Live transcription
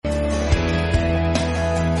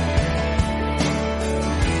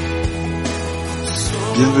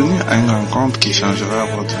Bienvenue à une rencontre qui changera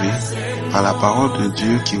votre vie par la parole de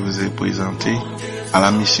Dieu qui vous est présentée à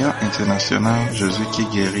la mission internationale Jésus qui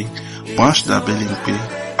guérit, branche d'Abelimpé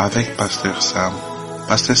avec Pasteur Sam.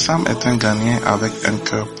 Pasteur Sam est un Ghanéen avec un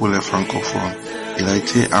cœur pour les francophones. Il a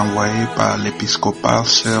été envoyé par l'épiscopale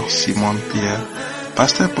Sœur Simone Pierre,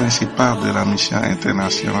 pasteur principal de la mission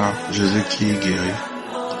internationale Jésus qui guérit,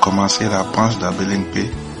 commencer la branche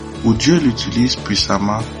d'Abelimpé, où Dieu l'utilise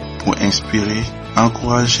puissamment pour inspirer,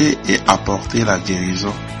 encourager et apporter la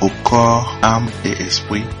guérison au corps, âme et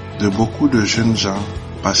esprit de beaucoup de jeunes gens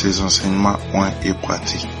par ses enseignements oints et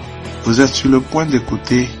pratiques. Vous êtes sur le point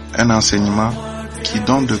d'écouter un enseignement qui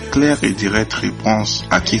donne de claires et directes réponses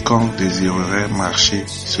à quiconque désirerait marcher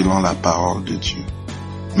selon la parole de Dieu.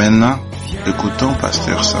 Maintenant, écoutons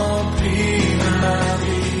Pasteur Sam.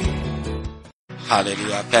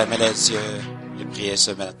 Alléluia. Fermez les yeux et priez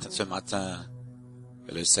ce matin.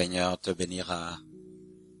 Que le Seigneur te bénira.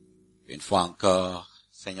 Une fois encore,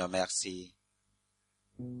 Seigneur, merci.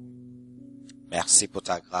 Merci pour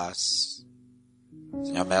ta grâce.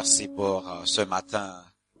 Seigneur, merci pour ce matin.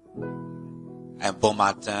 Un bon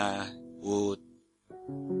matin où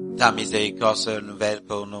ta miséricorde se renouvelle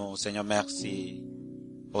pour nous. Seigneur, merci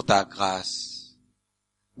pour ta grâce.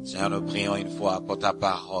 Seigneur, nous prions une fois pour ta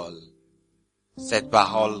parole. Cette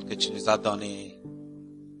parole que tu nous as donnée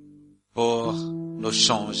pour nous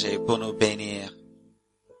changer, pour nous bénir.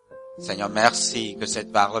 Seigneur, merci que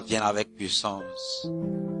cette parole vienne avec puissance.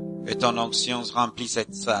 Que ton onction remplisse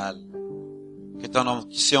cette salle. Que ton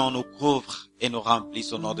onction nous couvre et nous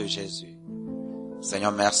remplisse au nom de Jésus.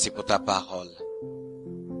 Seigneur, merci pour ta parole.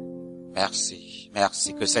 Merci,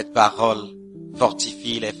 merci que cette parole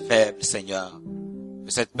fortifie les faibles, Seigneur.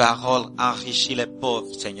 Que cette parole enrichit les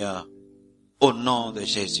pauvres, Seigneur. Au nom de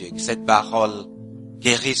Jésus, que cette parole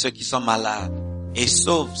guérit ceux qui sont malades et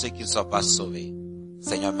sauve ceux qui ne sont pas sauvés.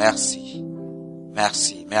 Seigneur, merci.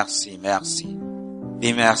 Merci, merci, merci.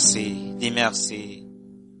 Dis merci, dis merci.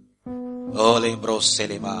 Oh, les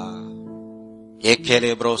brosselema.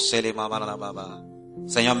 Ekele brosselema manababa.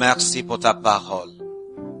 Seigneur, merci pour ta parole.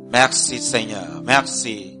 Merci, Seigneur.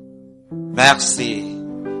 Merci. Merci.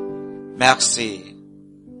 Merci.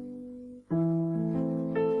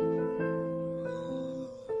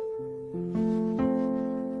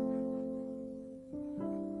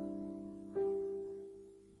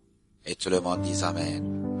 Et tout le monde dit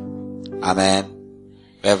Amen. Amen.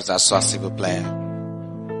 Veuillez vous asseoir, s'il vous plaît.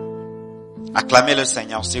 Acclamez le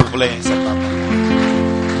Seigneur, s'il vous plaît. C'est pas bon.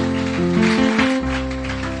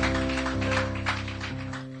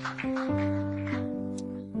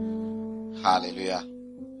 Alléluia.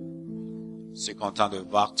 Je suis content de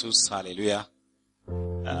voir tous. Alléluia.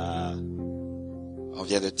 On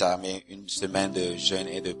vient de terminer une semaine de jeûne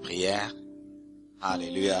et de prière.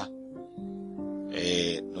 Alléluia.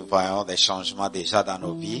 Et nous voyons des changements déjà dans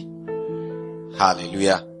nos vies.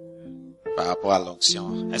 Alléluia. Par rapport à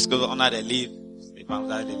l'onction. Est-ce qu'on a des livres? Stéphane,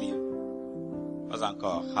 vous avez des livres? Pas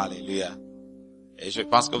encore. Alléluia. Et je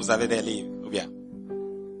pense que vous avez des livres, ou bien?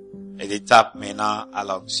 Et l'étape maintenant à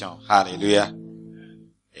l'onction. Alléluia.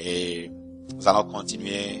 Et nous allons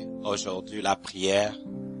continuer aujourd'hui la prière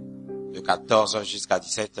de 14h jusqu'à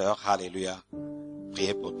 17h. Alléluia.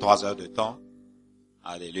 Prier pour 3 heures de temps.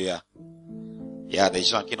 Alléluia. Il y a des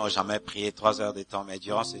gens qui n'ont jamais prié 3 heures de temps, mais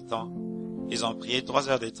durant ce temps, ils ont prié 3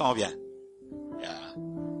 heures de temps, bien. Yeah.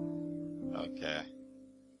 Donc,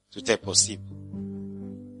 tout est possible.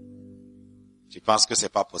 Tu penses que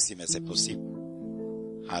c'est pas possible, mais c'est possible.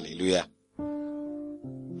 Alléluia.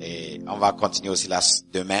 Et on va continuer aussi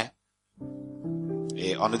demain.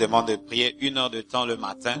 Et on nous demande de prier 1 heure de temps le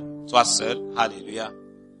matin, toi seul. Alléluia.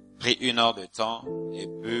 Prie 1 heure de temps. Et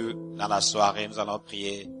puis, dans la soirée, nous allons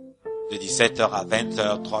prier de 17h à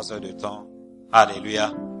 20h, 3 heures de temps.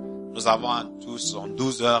 Alléluia. Nous avons en tout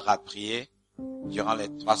 12 heures à prier durant les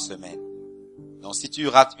 3 semaines. Donc si tu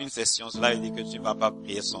rates une session, cela veut dire que tu ne vas pas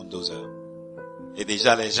prier 12 heures. Et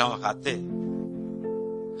déjà les gens ont raté.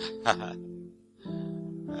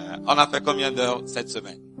 On a fait combien d'heures cette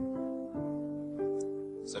semaine?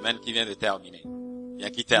 Semaine qui vient de terminer. Bien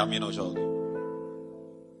qui termine aujourd'hui.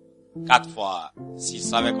 4 fois 6,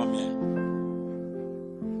 ça fait combien?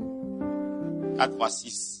 4 fois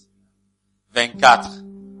 6. 24.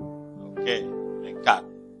 Ok, 24.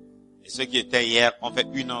 Et ceux qui étaient hier ont fait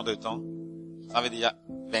 1 heure de temps. Ça veut dire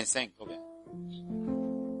 25, combien?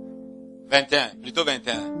 21, plutôt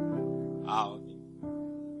 21. Ah, ok.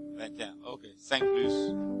 21, ok. 5 plus.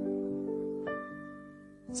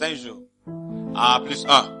 5 jours. Ah, plus 1.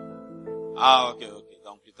 Ah, ok.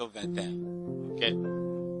 Donc plutôt 21. Ok.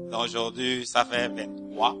 Donc aujourd'hui, ça fait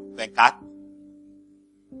 23, 24.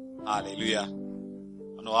 Alléluia.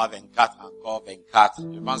 On aura 24, encore 24.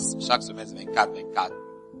 Je pense chaque semaine c'est 24, 24.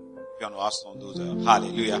 Puis on aura 112 heures.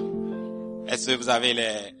 Alléluia. Est-ce que vous avez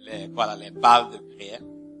les balles de prière?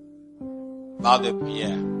 Balles de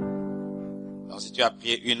prière. Donc si tu as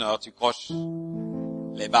prié 1 heure, tu coches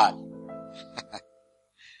les balles.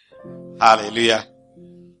 Alléluia.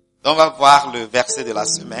 Donc on va voir le verset de la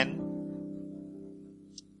semaine.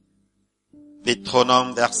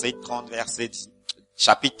 Deutéronome, chapitre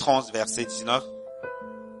 30, verset 19.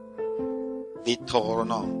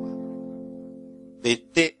 Deutéronome.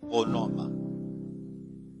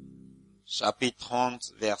 Chapitre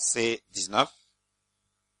 30, verset 19.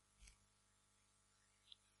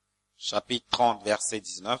 Chapitre 30, verset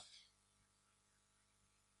 19.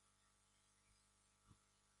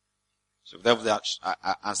 Je voudrais vous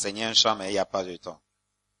enseigner un chant, mais il n'y a pas de temps.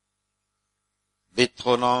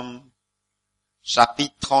 Deutéronome,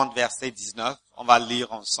 chapitre 30, verset 19. On va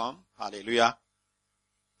lire ensemble. Alléluia.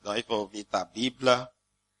 Donc, il faut ouvrir ta Bible.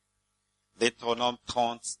 Deutéronome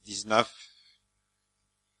 30, 19.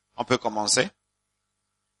 On peut commencer?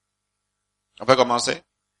 On peut commencer?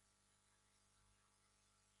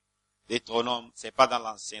 Deutéronome, c'est pas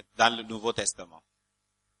dans dans le Nouveau Testament.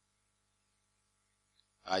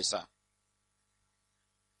 Ah, ça.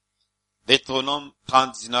 Deutéronome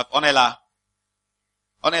 30, 19. On est là.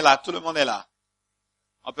 On est là. Tout le monde est là.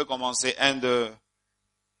 On peut commencer. 1, 2.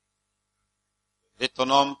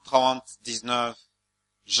 Deutéronome 30, 19.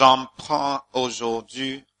 J'en prends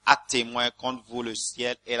aujourd'hui à témoin contre vous le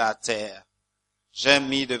ciel et la terre. J'ai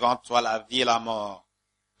mis devant toi la vie et la mort,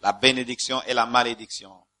 la bénédiction et la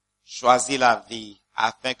malédiction. Choisis la vie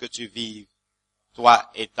afin que tu vives,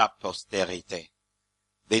 toi et ta postérité.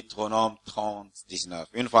 Deutéronome 30, 19.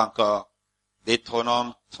 Une fois encore.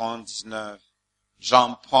 Deutéronome 30, 19.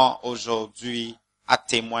 J'en prends aujourd'hui à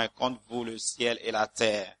témoin contre vous le ciel et la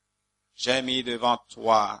terre. J'ai mis devant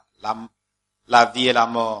toi la vie et la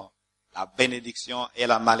mort, la bénédiction et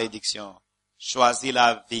la malédiction. Choisis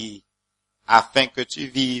la vie afin que tu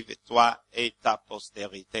vives, toi et ta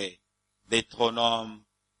postérité. Deutéronome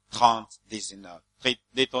 30, 19.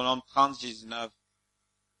 Deutéronome 30, 19.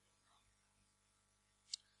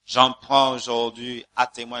 J'en prends aujourd'hui à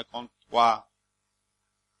témoin contre toi.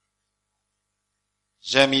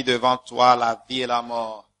 J'ai mis devant toi la vie et la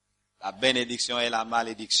mort, la bénédiction et la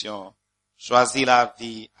malédiction. Choisis la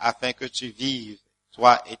vie afin que tu vives,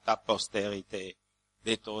 toi et ta postérité.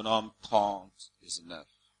 Deutéronome 30, 19.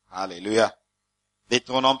 Alléluia.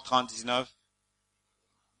 Deutéronome 30, 19.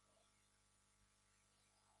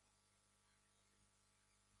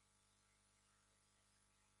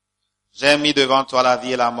 J'ai mis devant toi la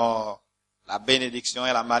vie et la mort, la bénédiction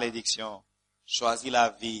et la malédiction. Choisis la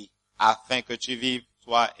vie afin que tu vives,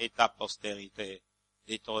 toi et ta postérité.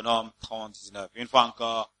 Deutéronome 30, 19. Une fois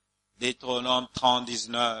encore. Deutéronome 30,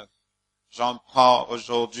 19. J'en prends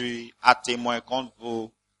aujourd'hui à témoin contre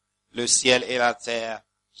vous le ciel et la terre.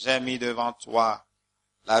 J'ai mis devant toi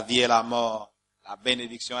la vie et la mort, la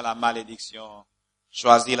bénédiction et la malédiction.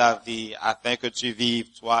 Choisis la vie afin que tu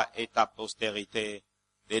vives, toi et ta postérité.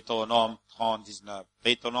 Deutéronome 30, 19.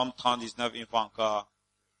 Deutéronome 30, 19, une fois encore.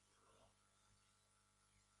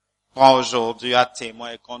 Prends aujourd'hui à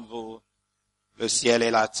témoin contre vous le ciel et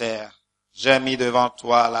la terre. J'ai mis devant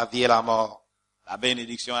toi la vie et la mort, la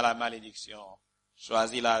bénédiction et la malédiction.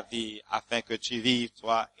 Choisis la vie afin que tu vives,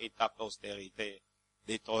 toi et ta postérité.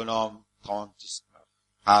 Deutéronome 30, 19.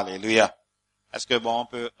 Alléluia. Est-ce que on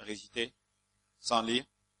peut réciter sans lire?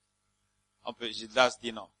 On peut, Gildas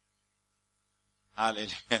dit non.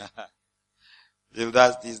 Alléluia.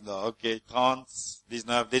 Gildas dit non. Ok, 30,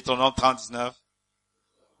 19. Deutéronome 30, 19.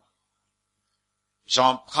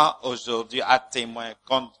 J'en prends aujourd'hui à témoin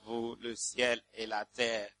contre vous le ciel et la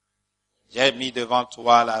terre. J'ai mis devant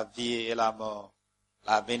toi la vie et la mort,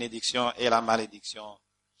 la bénédiction et la malédiction.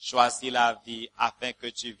 Choisis la vie afin que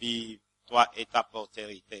tu vives, toi et ta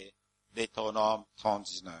postérité. Deutéronome 30,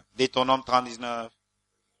 19. Deutéronome 30, 19.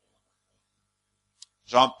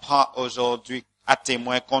 J'en prends aujourd'hui à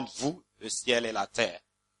témoin contre vous le ciel et la terre.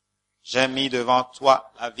 J'ai mis devant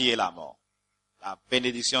toi la vie et la mort, la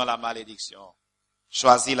bénédiction et la malédiction.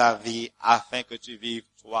 Choisis la vie afin que tu vives,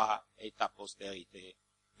 toi et ta postérité.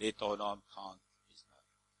 Deutéronome 30, 19.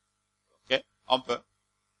 Ok?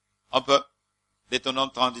 On peut.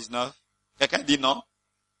 Deutéronome 30, 19. Quelqu'un dit non?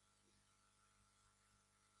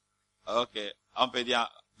 Ok. On peut dire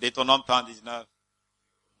Deutéronome 30, 19.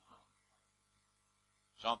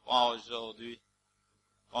 J'en prends aujourd'hui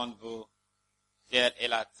contre vous, ciel et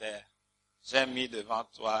la terre. J'ai mis devant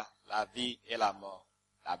toi la vie et la mort,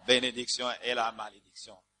 la bénédiction et la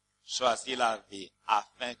malédiction. Choisis la vie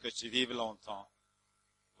afin que tu vives longtemps,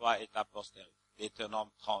 toi et ta postérité.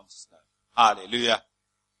 Deutéronome 39. Alléluia.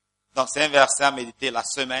 Donc c'est un verset à méditer la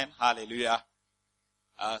semaine. Alléluia.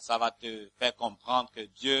 Ça va te faire comprendre que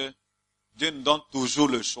Dieu nous donne toujours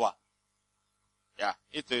le choix.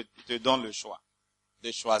 Il te donne le choix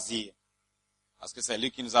de choisir. Parce que c'est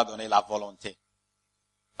lui qui nous a donné la volonté.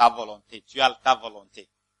 Ta volonté. Tu as ta volonté.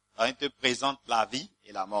 Alors, il te présente la vie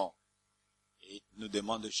et la mort. Et il nous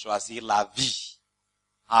demande de choisir la vie.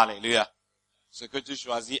 Alléluia. Ce que tu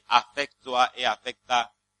choisis affecte toi et affecte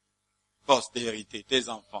ta postérité, tes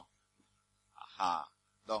enfants.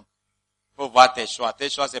 Donc, faut voir tes choix. Tes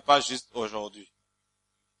choix, c'est pas juste aujourd'hui.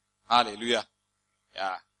 Alléluia.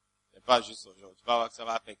 C'est pas juste aujourd'hui. Tu vas voir que ça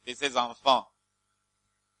va affecter ses enfants.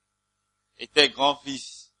 Et tes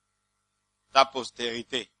grands-fils. Ta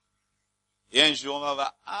postérité. Et un jour, on va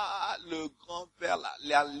voir, le grand-père là,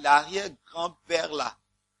 l'arrière-grand-père là,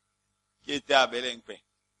 qui était à Belengpe.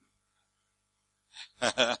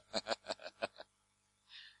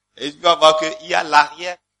 Et tu vas voir qu'il y a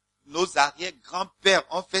nos arrière-grands-pères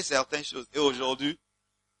ont fait certaines choses. Et aujourd'hui,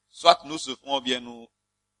 soit nous souffrons ou bien nous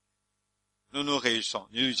nous réjouissons.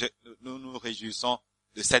 Nous nous réjouissons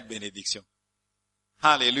de cette bénédiction.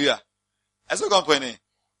 Alléluia. Est-ce que vous comprenez?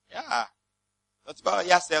 Donc, il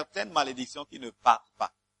y a certaines malédictions qui ne partent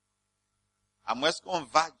pas. À moins qu'on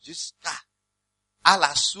va jusqu'à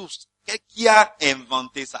la source. Qui a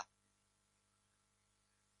inventé ça?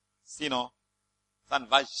 Sinon, ça ne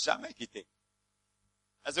va jamais quitter.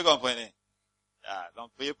 Est-ce que vous comprenez?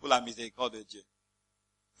 Donc, priez pour la miséricorde de Dieu.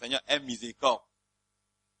 Seigneur, aie miséricorde.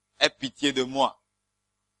 Aie pitié de moi.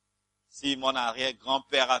 Si mon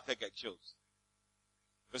arrière-grand-père a fait quelque chose,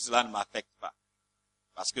 que cela ne m'affecte pas.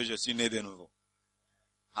 Parce que je suis né de nouveau.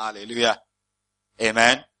 Alléluia.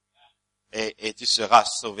 Amen. Et tu seras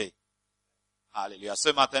sauvé. Alléluia. Ce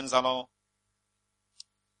matin, nous allons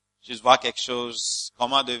juste voir quelque chose.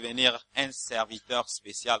 Comment devenir un serviteur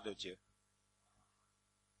spécial de Dieu.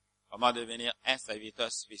 Comment devenir un serviteur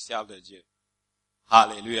spécial de Dieu.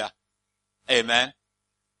 Alléluia. Amen.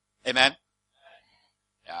 Amen.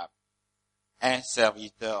 Un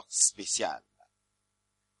serviteur spécial.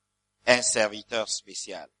 Un serviteur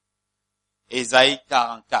spécial. Ésaïe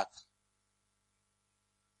 44.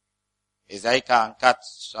 Ésaïe 44,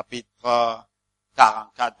 chapitre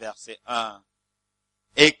 44, verset 1.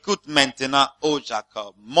 Écoute maintenant, ô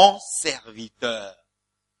Jacob, mon serviteur,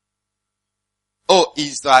 ô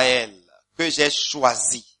Israël, que j'ai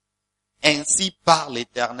choisi, ainsi par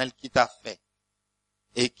l'Éternel qui t'a fait,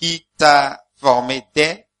 et qui t'a formé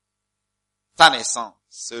dès ta naissance,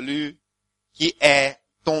 celui qui est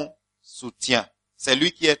ton soutien. C'est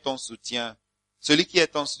lui qui est ton soutien. Celui qui est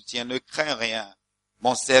ton soutien, ne crains rien.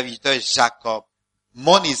 Mon serviteur Jacob,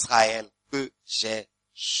 mon Israël que j'ai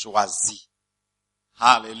choisi.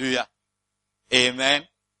 Alléluia. Amen.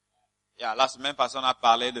 La semaine passée, on a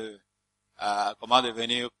parlé de comment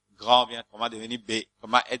devenir grand, bien, comment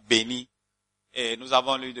être béni. Et nous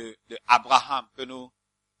avons lu de Abraham que nous,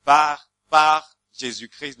 par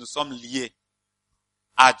Jésus-Christ, nous sommes liés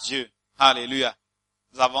à Dieu. Alléluia.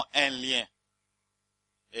 Nous avons un lien.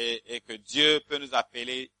 Et que Dieu peut nous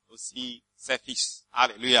appeler aussi ses fils.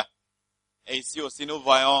 Alléluia. Et ici aussi, nous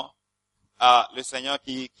voyons le Seigneur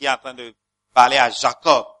qui est en train de parler à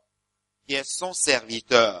Jacob, qui est son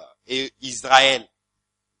serviteur, et Israël.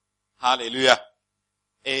 Alléluia.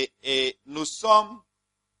 Et nous sommes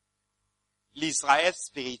l'Israël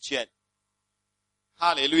spirituel.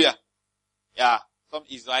 Alléluia. Nous sommes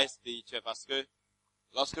Israël spirituel parce que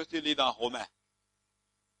lorsque tu lis dans Romains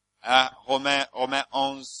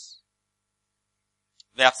 11,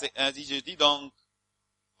 verset 1, je dis donc,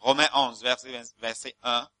 Romains 11, verset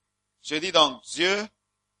 1, je dis donc, Dieu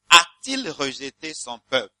a-t-il rejeté son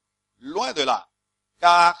peuple? Loin de là,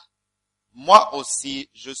 car moi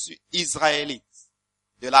aussi, je suis israélite,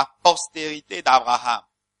 de la postérité d'Abraham,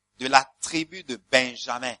 de la tribu de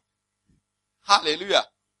Benjamin. Alléluia.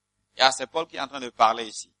 C'est Paul qui est en train de parler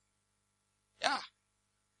ici.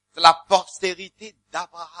 C'est la postérité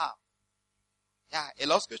d'Abraham. Et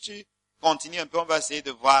lorsque tu continues un peu, on va essayer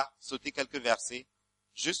de voir, sauter quelques versets,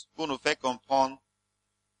 juste pour nous faire comprendre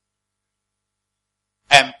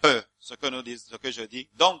un peu ce que je dis.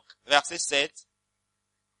 Donc, verset 7,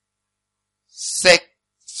 c'est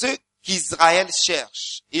ce qu'Israël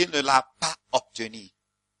cherche, il ne l'a pas obtenu.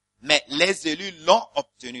 Mais les élus l'ont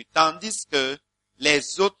obtenu, tandis que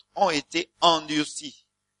les autres ont été endurcis.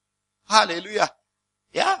 Alléluia.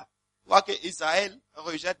 Vois que Israël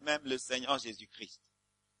rejette même le Seigneur Jésus-Christ.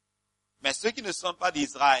 Mais ceux qui ne sont pas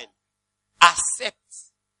d'Israël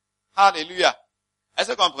acceptent. Alléluia.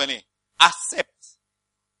 Est-ce que vous comprenez? Acceptent.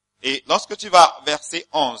 Et lorsque tu vas verset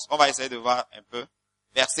 11, on va essayer de voir un peu.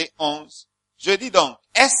 Verset 11, Je dis donc,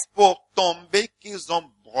 est-ce pour tomber qu'ils ont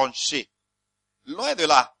bronché? Loin de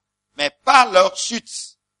là. Mais par leur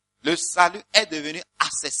chute, le salut est devenu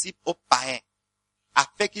accessible aux païens,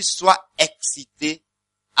 afin qu'ils soient excités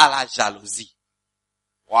à la jalousie.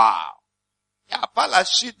 Waouh! Il n'y a pas la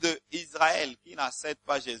chute d'Israël qui n'accepte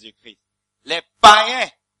pas Jésus-Christ. Les païens,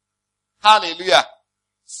 alléluia,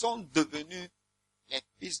 sont devenus les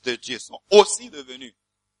fils de Dieu, sont aussi devenus,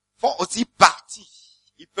 font aussi partie.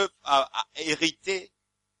 Ils peuvent hériter,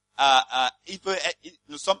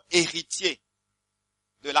 nous sommes héritiers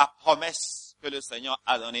de la promesse que le Seigneur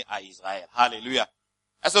a donnée à Israël. Alléluia.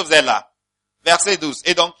 Est-ce que vous êtes là? Verset 12.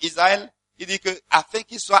 Et donc, Israël, il dit que, afin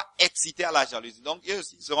qu'ils soient excités à la jalousie. Donc, eux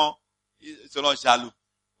aussi seront jaloux.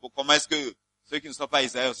 Comment est-ce que ceux qui ne sont pas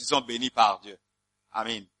Israël aussi sont bénis par Dieu?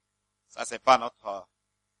 Amen. Ça, c'est pas notre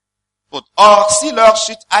faute. Or, si leur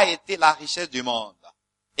chute a été la richesse du monde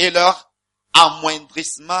et leur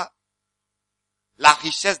amoindrissement, la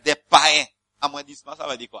richesse des païens. Amoindrissement, ça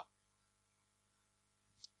veut dire quoi?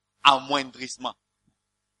 Amoindrissement.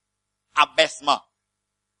 Abaissement.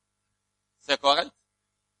 C'est correct?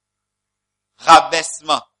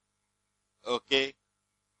 Rabaissement. Ok?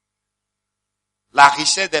 La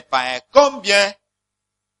richesse des païens. Combien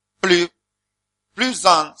plus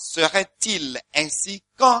en serait-il ainsi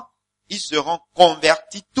quand ils seront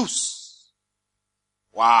convertis tous?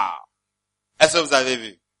 Wow! Est-ce que vous avez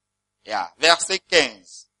vu? Yeah. Verset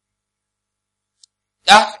 15.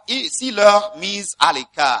 Car si leur mise à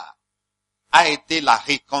l'écart a été la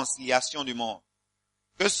réconciliation du monde,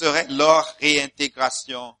 que serait leur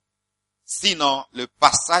réintégration, sinon le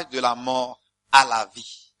passage de la mort à la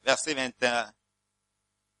vie? Verset 21.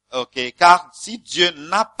 Ok, car si Dieu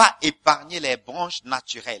n'a pas épargné les branches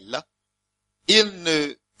naturelles, il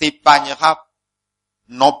ne t'épargnera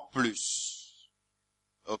non plus.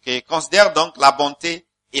 Ok, considère donc la bonté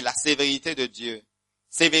et la sévérité de Dieu.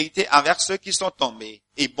 Sévérité envers ceux qui sont tombés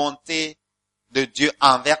et bonté de Dieu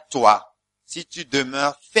envers toi. Si tu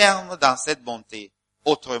demeures ferme dans cette bonté,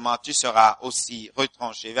 autrement tu seras aussi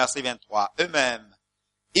retranché. Verset 23. Eux-mêmes,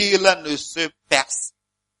 ils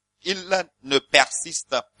ne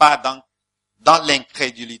persistent pas dans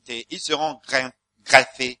l'incrédulité. Ils seront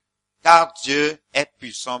greffés, car Dieu est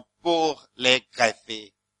puissant pour les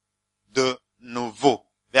greffer de nouveau.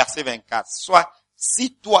 Verset 24. Soit,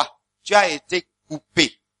 si toi, tu as été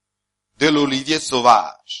coupé de l'olivier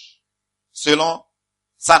sauvage, selon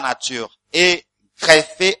sa nature, et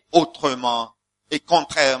greffé autrement, et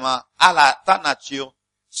contrairement à ta nature,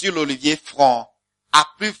 sur l'olivier franc, à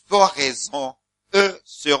plus forte raison, eux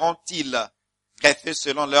seront-ils greffés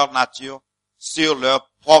selon leur nature sur leur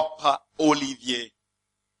propre olivier.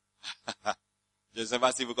 Je ne sais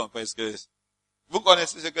pas si vous comprenez ce que... Vous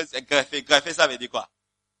connaissez ce que c'est greffé. Greffé, ça veut dire quoi?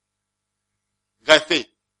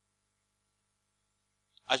 Greffé.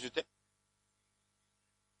 Ajouter.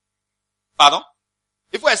 Pardon?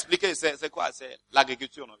 Il faut expliquer c'est quoi? C'est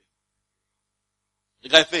l'agriculture, non?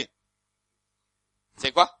 Greffé.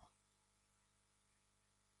 C'est quoi?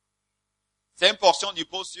 C'est une portion du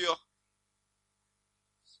pot sur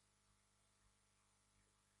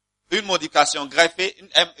une modification greffée,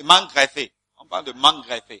 une mangue greffée. On parle de mangue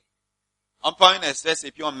greffée. On prend une espèce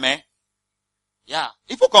et puis on met. Yeah.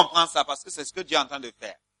 Il faut comprendre ça parce que c'est ce que Dieu est en train de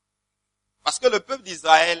faire. Parce que le peuple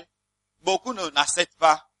d'Israël, beaucoup n'acceptent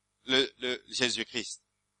pas le Jésus-Christ.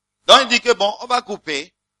 Donc il dit que bon, on va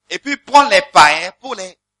couper et puis prendre les païens pour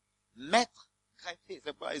les mettre greffés.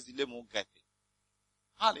 C'est pourquoi il dit le mot greffé.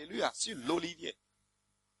 Alléluia, sur l'olivier.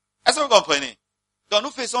 Est-ce que vous comprenez? Donc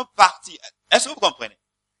nous faisons partie. Est-ce que vous comprenez?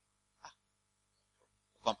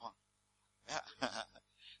 Vous comprenez?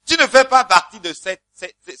 Tu ne fais pas partie de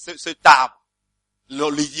cet arbre,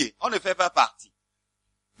 l'olivier. On ne fait pas partie.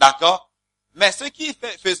 D'accord? Mais ceux qui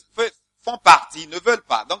font partie ne veulent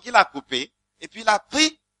pas. Donc il a coupé et puis il a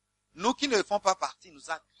pris. Nous qui ne font pas partie, nous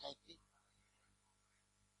a greffé.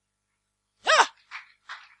 Yeah.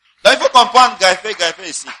 Donc il faut comprendre greffer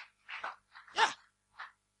ici. Yeah.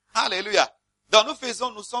 Alléluia. Donc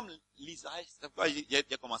nous sommes l'Israël. C'est pourquoi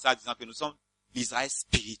j'ai commencé en disant que nous sommes l'Israël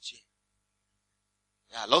spirituel.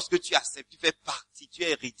 Yeah. Lorsque tu acceptes, tu fais partie, tu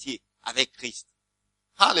es héritier avec Christ.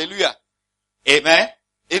 Alléluia. Amen.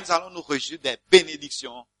 Et nous allons nous réjouir des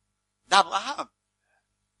bénédictions d'Abraham.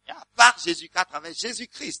 Yeah. Par Jésus-Christ, à travers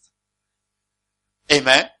Jésus-Christ.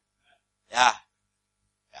 Amen. Yeah.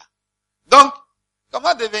 Yeah. Donc,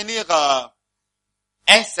 comment devenir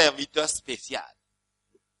un serviteur spécial?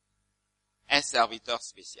 Un serviteur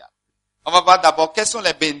spécial. On va voir d'abord quelles sont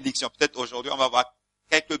les bénédictions. Peut-être aujourd'hui, on va voir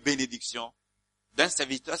quelques bénédictions d'un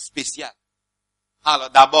serviteur spécial. Alors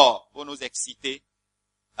d'abord, pour nous exciter,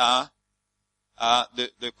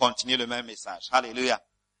 de continuer le même message. Alléluia.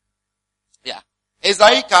 Yeah.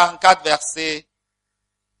 Ésaïe 44, verset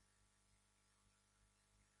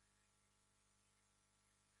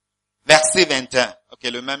 21. Ok,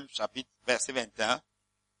 le même chapitre, verset 21.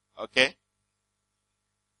 Ok.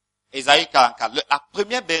 Ésaïe 44. La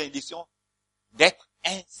première bénédiction d'être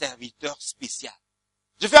un serviteur spécial.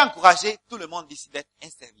 Je vais encourager tout le monde ici d'être un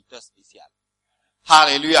serviteur spécial.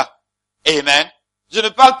 Alléluia. Amen. Je ne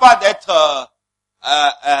parle pas d'être,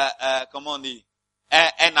 comment on dit,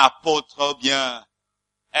 un apôtre ou bien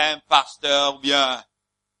un pasteur ou bien.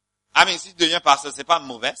 Ah mais si tu deviens pasteur, c'est pas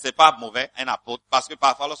mauvais, un apôtre, parce que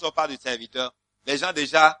parfois lorsqu'on parle du serviteur, les gens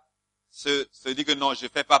déjà se disent que non, je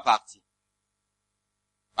fais pas partie.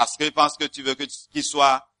 Parce qu'ils pensent que tu veux qu'il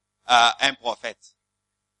soit un prophète.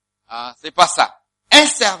 C'est pas ça. Un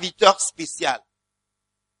serviteur spécial.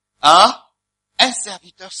 Un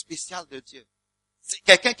serviteur spécial de Dieu. C'est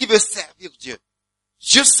quelqu'un qui veut servir Dieu.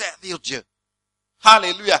 Je servir Dieu.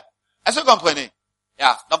 Alléluia. Est-ce que vous comprenez?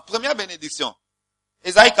 Donc, première bénédiction.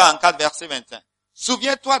 Ésaïe 44, verset 21.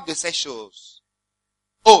 Souviens-toi de ces choses.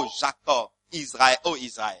 Ô Jacob, Israël, ô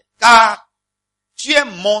Israël. Car tu es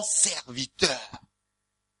mon serviteur.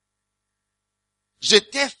 Je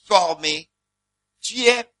t'ai formé. Tu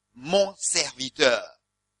es mon serviteur.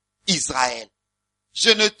 Israël. Je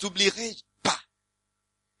ne t'oublierai pas.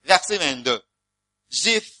 Verset 22.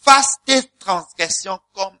 J'efface tes transgressions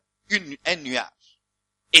comme un nuage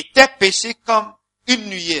et tes péchés comme une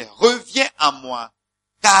nuée. Reviens à moi,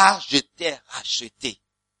 car je t'ai racheté.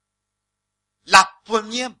 La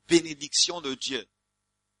première bénédiction de Dieu.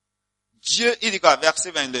 Dieu, il dit quoi?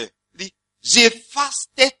 Verset 22. Il dit, j'efface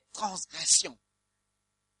tes transgressions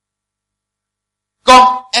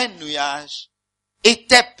comme un nuage et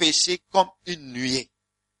tes péchés comme une nuée.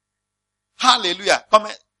 Alléluia. Comme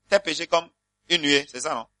tes péchés comme une nuée, c'est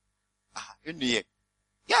ça, non? Une nuée.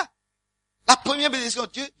 La première bénédiction,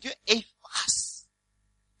 Dieu efface.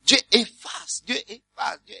 Dieu efface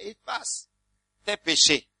tes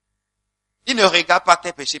péchés. Il ne regarde pas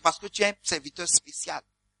tes péchés parce que tu es un serviteur spécial.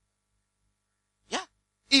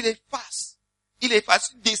 Il efface. Il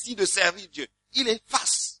décide de servir Dieu. Il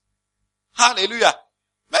efface. Alléluia.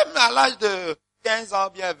 Même à l'âge de 15 ans,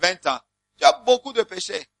 bien 20 ans, tu as beaucoup de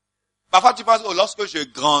péchés. Parfois tu penses, lorsque je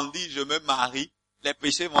grandis, je me marie, les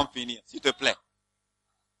péchés vont finir. S'il te plaît.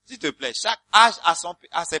 Chaque âge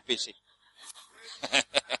a ses péchés.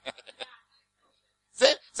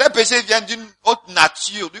 Ces péchés viennent d'une autre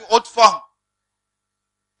nature, d'une autre forme.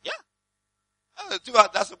 Tu vois,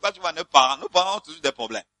 dans ce cas, tu vois, nos parents ont toujours des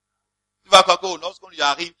problèmes. Tu vois, lorsqu'on y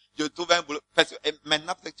arrive, je trouve un boulot. Parce que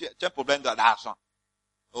maintenant, tu as un problème d'argent.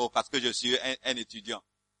 Parce que je suis un étudiant.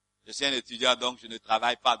 Je suis un étudiant, donc je ne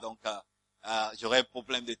travaille pas, donc j'aurai un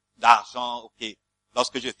problème d'argent. Ok,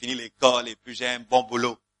 lorsque je finis l'école et puis j'ai un bon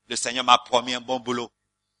boulot, le Seigneur m'a promis un bon boulot.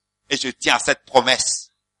 Et je tiens à cette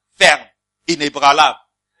promesse ferme, inébranlable,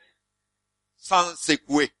 sans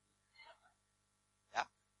secouer.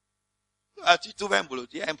 Tu trouves un boulot,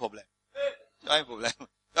 tu as un problème. Tu as un problème.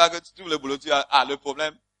 Tu trouves le boulot, tu as le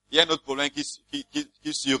problème. Il y a un autre problème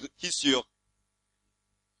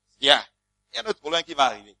il y a un autre problème qui va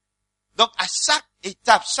arriver. Donc, à chaque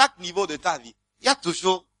étape, chaque niveau de ta vie, il y a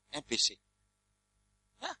toujours un péché.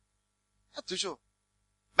 Il y a toujours.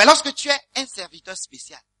 Mais lorsque tu es un serviteur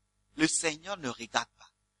spécial, le Seigneur ne regarde pas.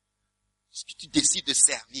 Lorsque tu décides de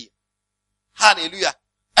servir. Alléluia.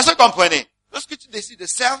 Est-ce que vous comprenez? Lorsque tu décides de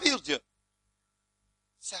servir Dieu.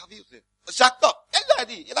 Servir Dieu. Jacob,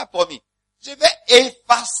 il a promis. Je vais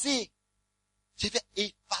effacer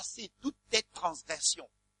toutes tes transgressions.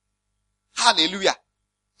 Alléluia.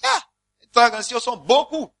 Les transgressions sont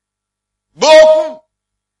beaucoup.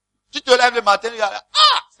 Tu te lèves le matin et tu dis,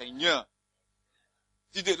 Seigneur.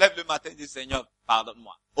 Tu te lèves le matin et dis, Seigneur,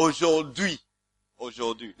 pardonne-moi. Aujourd'hui.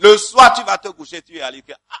 Le soir, tu vas te coucher, tu es allé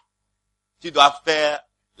faire, tu dois faire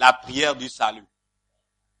la prière du salut.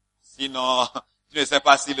 Sinon, tu ne sais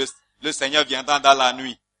pas si le Seigneur viendra dans la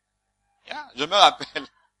nuit. Je me rappelle,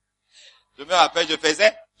 je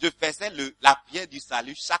faisais la prière du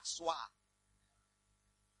salut chaque soir.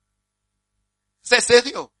 C'est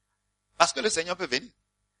sérieux. Parce que le Seigneur peut venir.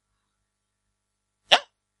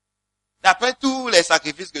 D'après tous les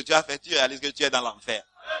sacrifices que tu as fait, tu réalises que tu es dans l'enfer.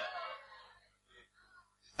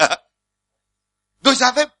 Donc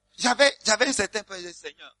j'avais un certain peu de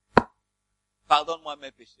Seigneur. Pardonne-moi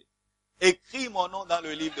mes péchés. Écris mon nom dans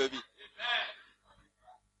le livre de vie.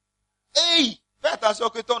 Hey! Fais attention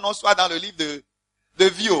que ton nom soit dans le livre de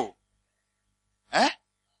vie.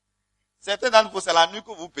 Certains d'entre vous, c'est la nuit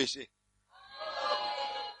que vous péchez.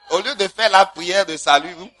 Au lieu de faire la prière de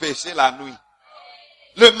salut, vous péchez la nuit.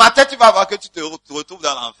 Le matin, tu vas voir que tu te retrouves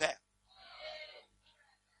dans l'enfer.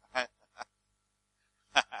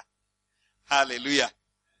 Alléluia.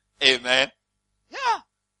 Amen. Yeah.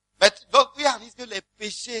 Mais donc, tu réalises que les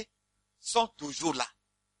péchés sont toujours là.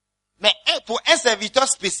 Mais pour un serviteur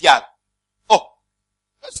spécial, oh,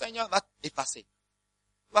 le Seigneur va t'effacer.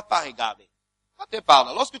 Il va pas regarder. Il va te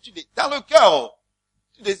pardonner. Lorsque tu dis, dans le cœur, oh,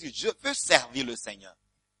 tu dis, je veux servir le Seigneur.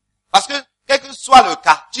 Parce que, quel que soit le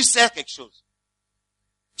cas, tu sers quelque chose.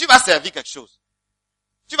 Tu vas servir quelque chose.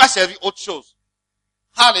 Tu vas servir autre chose.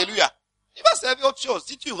 Alléluia. Tu vas servir autre chose.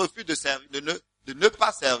 Si tu refuses de servir, de ne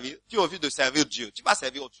pas servir, tu refuses de servir Dieu, tu vas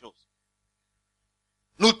servir autre chose.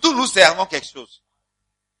 Nous tous, nous servons quelque chose.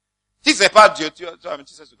 Si c'est pas Dieu, tu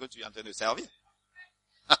sais ce que tu es en train de servir.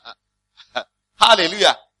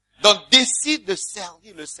 Alléluia. Donc, décide de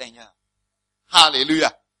servir le Seigneur.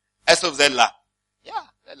 Alléluia. Est-ce que vous êtes là?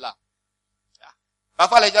 Yeah, vous êtes là. Yeah.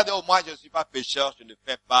 Parfois, les gens disent, oh, moi, je ne suis pas pécheur, je ne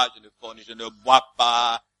fais pas, je ne fornique, je ne bois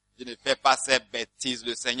pas, je ne fais pas ces bêtises.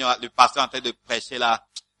 Le Seigneur, le pasteur est en train de prêcher là.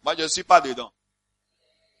 Moi, je ne suis pas dedans.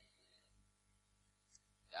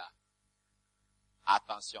 Yeah.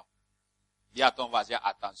 Attention. Dis à ton voisin,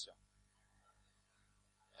 attention.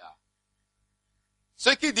 Yeah.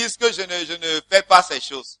 Ceux qui disent que je ne fais pas ces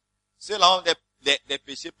choses, ceux-là ont des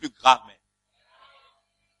péchés plus graves. Mais.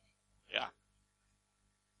 Yeah.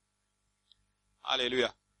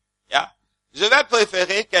 Alléluia. Yeah. Je vais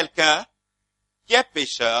préférer quelqu'un qui est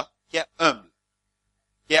pécheur, qui est humble,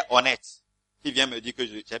 qui est honnête, qui vient me dire que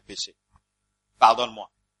j'ai péché. Pardonne-moi.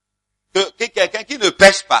 Que quelqu'un qui ne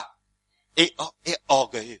pêche pas et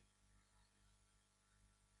orgueilleux.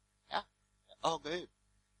 Yeah. Orgueilleux.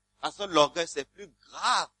 Parce que l'orgueil, c'est plus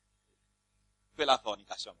grave que la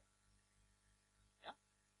fornication. Yeah.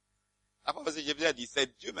 Parce que je vous ai dit,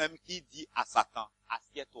 c'est Dieu même qui dit à Satan,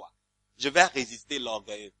 assieds-toi. Je vais résister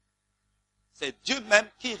l'orgueilleux. C'est Dieu même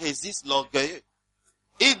qui résiste l'orgueilleux.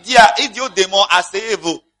 Il dit au démon,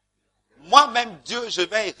 asseyez-vous. Moi-même, Dieu, je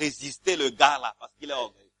vais résister le gars là, parce qu'il est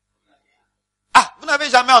orgueilleux. Ah, vous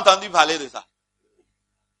n'avez jamais entendu parler de ça.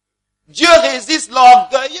 Dieu résiste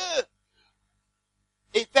l'orgueilleux.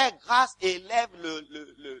 Et fait grâce et élève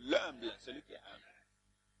l'humble, celui qui est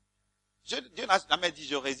humble. Dieu n'a jamais dit,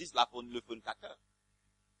 je résiste le fornicateur.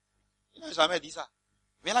 Il n'a jamais dit ça.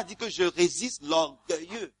 Mais il a dit que je résiste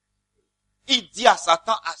l'orgueilleux. Il dit à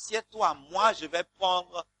Satan, assieds-toi, moi je vais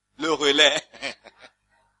prendre le relais.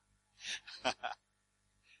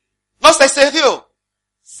 Non, c'est sérieux.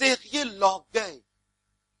 Sérieux l'orgueil.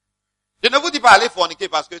 Je ne vous dis pas aller forniquer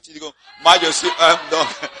parce que tu dis, moi je suis humble, donc,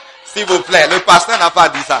 s'il vous plaît, le pasteur n'a pas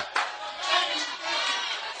dit ça.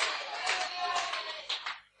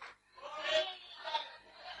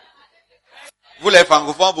 Vous les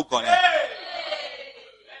francophones, vous connaissez.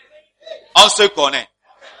 On se connaît.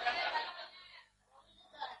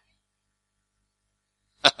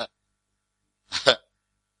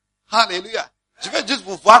 Alléluia. Je vais juste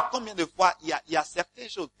vous voir combien de fois il y a certaines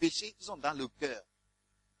choses, péchés qui sont dans le cœur.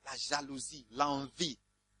 La jalousie, l'envie.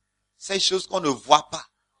 Ces choses qu'on ne voit pas.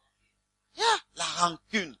 La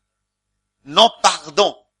rancune. Non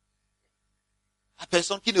pardon. La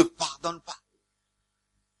personne qui ne pardonne pas.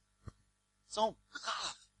 Sont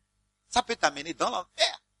graves. Ça peut t'amener dans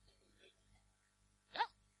l'enfer.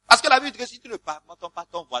 Parce que la Bible dit que si tu ne pardonnes pas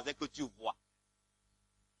ton voisin que tu vois,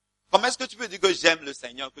 comment est-ce que tu peux dire que j'aime le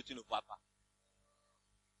Seigneur que tu ne vois pas?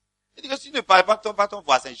 Il dit que si tu ne pardonnes pas ton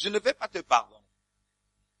voisin, je ne vais pas te pardonner.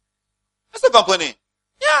 Est-ce que vous comprenez?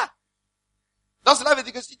 Yeah. Donc cela veut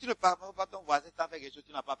dire que si tu ne pardonnes pas ton voisin, tu as fait quelque chose que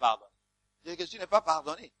tu n'as pas pardonné. C'est que tu n'es pas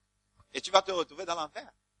pardonné. Et tu vas te retrouver dans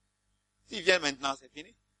l'enfer. S'il vient maintenant, c'est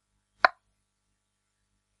fini.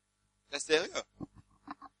 C'est sérieux.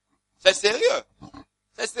 C'est sérieux.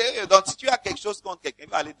 C'est sérieux. Donc si tu as quelque chose contre quelqu'un, il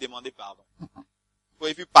va aller te demander pardon.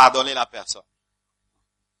 Il faut pardonner la personne.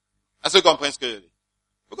 Est-ce que vous comprenez ce que je dis?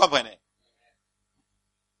 Vous comprenez?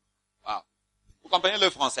 Wow. Vous comprenez le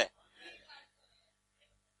français?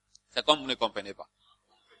 C'est comme vous ne comprenez pas.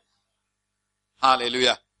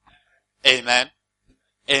 Alléluia. Amen.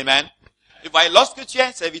 Amen. Et voyez, lorsque tu es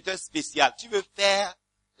un serviteur spécial, tu veux faire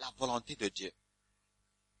la volonté de Dieu.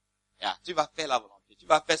 Yeah, tu vas faire la volonté. Tu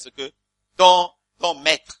vas faire ce que ton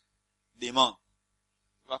maître demande.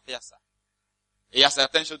 Tu vas faire ça. Et il y a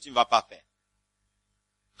certaines choses que tu ne vas pas faire.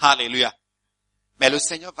 Alléluia. Mais le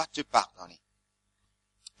Seigneur va te pardonner.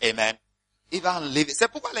 Amen. Il va enlever. C'est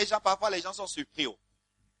pourquoi parfois les gens sont surpris.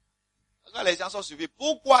 Pourquoi les gens sont surpris?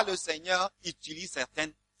 Pourquoi le Seigneur utilise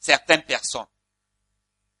certaines personnes?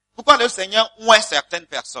 Pourquoi le Seigneur oint certaines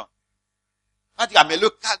personnes? On va dire, mais le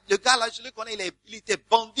gars là, je le connais, il était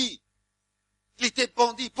bandit. Il était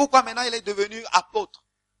bandit. Pourquoi maintenant il est devenu apôtre?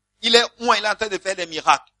 il est en train de faire des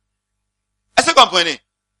miracles. Est-ce que vous comprenez?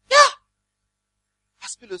 Yeah.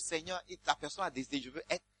 Parce que le Seigneur, la personne a décidé, je veux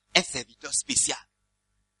être un serviteur spécial.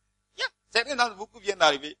 Yeah. Certains d'entre vous qui viennent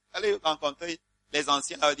d'arriver, allez rencontrer les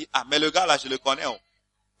anciens, leur dire, ah, mais le gars là, je le connais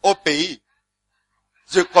au pays.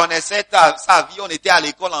 Je connaissais sa vie, on était à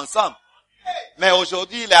l'école ensemble. Mais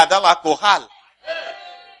aujourd'hui, il est dans la chorale.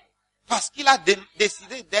 Parce qu'il a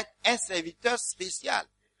décidé d'être un serviteur spécial.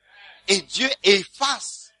 Et Dieu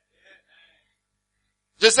efface.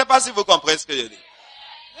 Je ne sais pas si vous comprenez ce que je dis.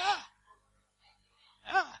 Yeah.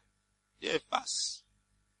 Yeah. Dieu efface.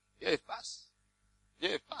 Dieu efface.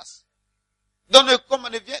 Dieu efface. Donc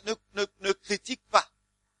ne critique pas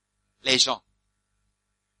les gens.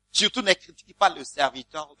 Surtout ne critique pas le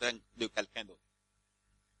serviteur de quelqu'un d'autre.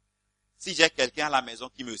 Si j'ai quelqu'un à la maison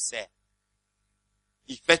qui me sert,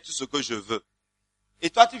 il fait tout ce que je veux. Et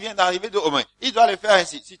toi, tu viens d'arriver de, au moins, il doit le faire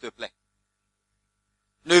ainsi, s'il te plaît.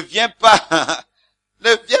 Ne viens pas,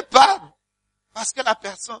 ne viens pas, parce que la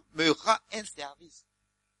personne me rend un service.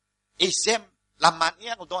 Et j'aime la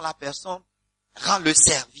manière dont la personne rend le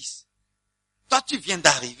service. Toi, tu viens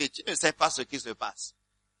d'arriver, tu ne sais pas ce qui se passe.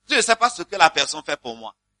 Tu ne sais pas ce que la personne fait pour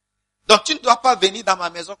moi. Donc, tu ne dois pas venir dans ma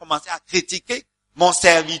maison commencer à critiquer mon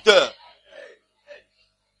serviteur.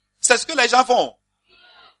 C'est ce que les gens font.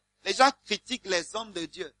 Les gens critiquent les hommes de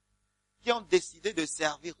Dieu qui ont décidé de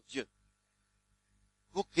servir Dieu.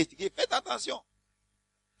 Vous critiquez, faites attention.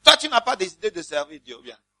 Toi, tu n'as pas décidé de servir Dieu,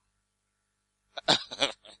 bien.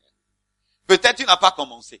 Peut-être tu n'as pas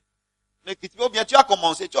commencé. Ne critique pas, ou bien tu as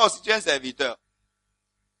commencé, toi aussi tu es un serviteur.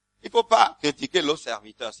 Il ne faut pas critiquer l'autre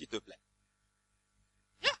serviteur, s'il te plaît.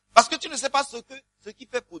 Yeah. Parce que tu ne sais pas ce qu'il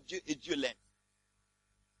fait pour Dieu et Dieu l'aime.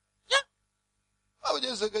 Yeah. Pas vous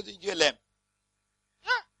dire ce que Dieu l'aime.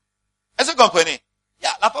 Yeah. Est-ce que vous comprenez?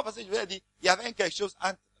 Yeah. La fois passée, je vous ai dit, il y avait quelque chose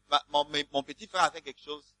entre mon petit frère a fait quelque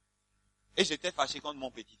chose et j'étais fâché contre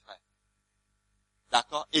mon petit frère.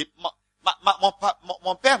 D'accord? Et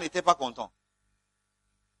mon père n'était pas content.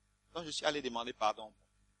 Donc je suis allé demander pardon.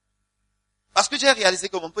 Parce que j'ai réalisé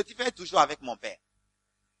que mon petit frère est toujours avec mon père.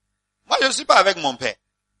 Moi, je ne suis pas avec mon père.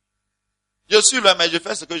 Je suis là, mais je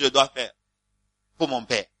fais ce que je dois faire pour mon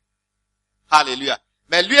père. Alléluia.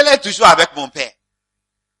 Mais lui, il est toujours avec mon père.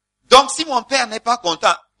 Donc, si mon père n'est pas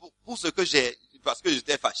content pour ce que j'ai, parce que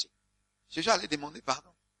j'étais fâché, je suis allé demander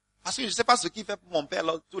pardon. Parce que je ne sais pas ce qu'il fait pour mon père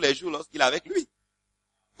tous les jours lorsqu'il est avec lui.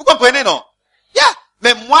 Vous comprenez, non? Yeah.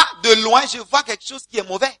 Mais moi, de loin, je vois quelque chose qui est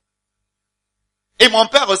mauvais. Et mon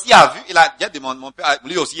père aussi a vu, il a déjà demandé, mon père,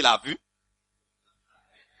 lui aussi il a vu.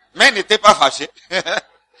 Mais il n'était pas fâché.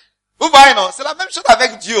 Vous voyez, non? C'est la même chose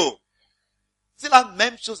avec Dieu. C'est la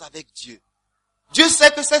même chose avec Dieu. Dieu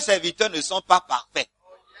sait que ses serviteurs ne sont pas parfaits.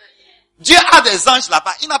 Dieu a des anges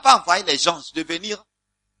là-bas. Il n'a pas envoyé les anges de venir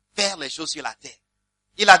faire les choses sur la terre.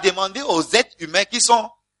 Il a demandé aux êtres humains qui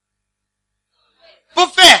sont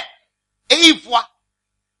pour faire. Et ils voient.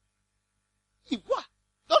 Ils voient.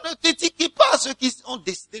 Donc ne critiquez pas ceux qui ont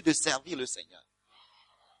décidé de servir le Seigneur.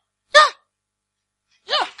 Yeah.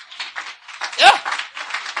 Yeah. Yeah.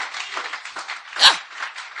 Yeah.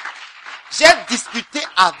 J'ai discuté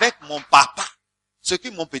avec mon papa ce que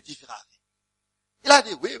mon petit frère a fait. Il a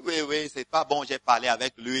dit, oui, c'est pas bon, j'ai parlé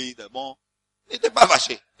avec lui, de bon. Il n'était pas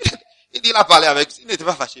fâché. Il dit, il a parlé avec lui, il n'était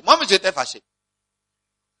pas fâché. Moi-même, j'étais fâché.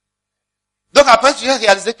 Donc après, j'ai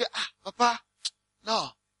réalisé que, papa,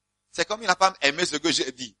 non. C'est comme il n'a pas aimé ce que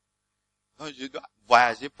j'ai dit. Donc je dois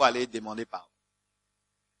voyager pour aller demander pardon.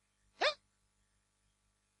 Hein?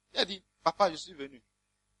 Il a dit, papa, je suis venu.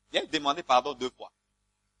 Il a demandé pardon 2 fois.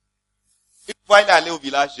 Une fois, il est allé au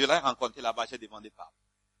village, je l'ai rencontré là-bas, j'ai demandé pardon.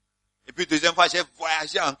 Et puis, 2e fois, j'ai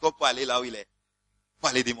voyagé encore pour aller là où il est. Pour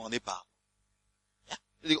aller demander pardon.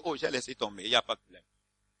 Je dis, j'ai laissé tomber, il n'y a pas de problème.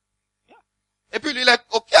 Et puis, lui, il est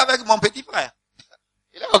OK avec mon petit frère.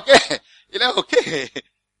 Il est OK.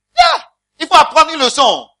 Il faut apprendre une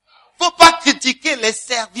leçon. Il ne faut pas critiquer les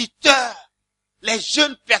serviteurs, les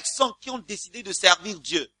jeunes personnes qui ont décidé de servir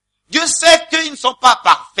Dieu. Dieu sait qu'ils ne sont pas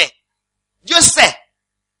parfaits. Dieu sait.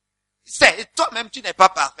 Il sait. Et toi-même, tu n'es pas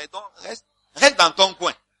parfait. Donc, reste dans ton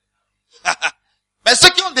coin. Mais ceux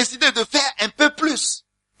qui ont décidé de faire un peu plus,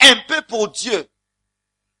 un peu pour Dieu,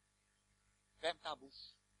 ferme ta bouche.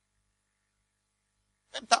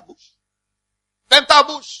 Ferme ta bouche. Ferme ta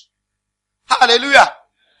bouche. Alléluia.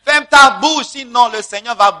 Ferme ta bouche, sinon le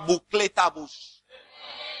Seigneur va boucler ta bouche.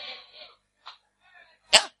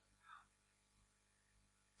 Yeah.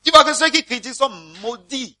 Tu vois que ceux qui critiquent sont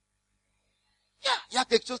maudits. Il y a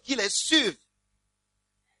quelque chose qui les suit.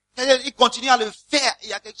 Ils continuent à le faire. Il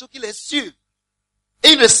y a quelque chose qui les suit. Et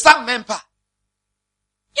ils ne savent même pas.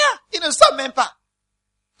 Ils ne savent même pas.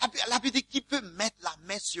 La Bible dit, qui peut mettre la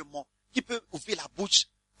main sur moi, qui peut ouvrir la bouche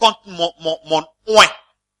contre mon oin.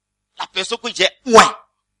 La personne que j'ai oin.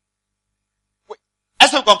 Oui.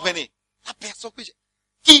 Est-ce que vous comprenez? La personne que j'ai,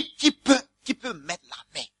 qui peut mettre la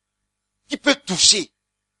main, qui peut toucher.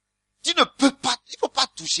 Tu ne peux pas, il faut pas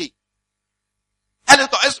toucher.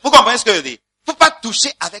 Vous comprenez ce que je dis? Il faut pas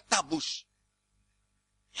toucher avec ta bouche.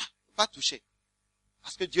 Il faut pas toucher.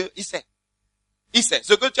 Parce que Dieu, il sait. Il sait.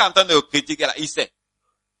 Ce que tu es en train de critiquer là, il sait.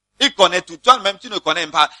 Il connaît tout. Toi-même, tu ne connais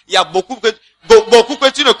même pas. Il y a beaucoup que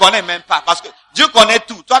tu ne connais même pas. Parce que Dieu connaît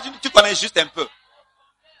tout. Toi, tu connais juste un peu.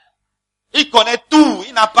 Il connaît tout.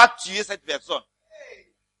 Il n'a pas tué cette personne.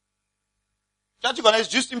 Toi, tu connais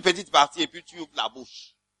juste une petite partie et puis tu ouvres la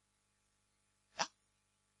bouche. Hein?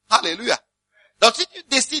 Alléluia. Donc, si tu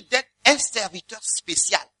décides d'être un serviteur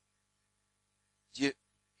spécial, Dieu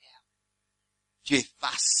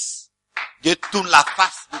efface. Dieu tourne la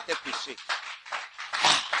face de tes péchés.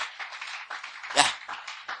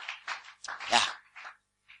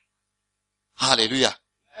 Alléluia.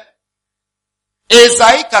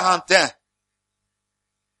 Ésaïe 41.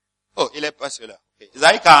 Oh, il est pas celui-là. Okay.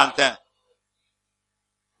 Ésaïe 41.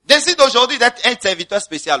 Décide aujourd'hui d'être un serviteur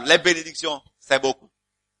spécial. Les bénédictions, c'est beaucoup.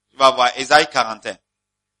 Tu vas voir, Ésaïe 41.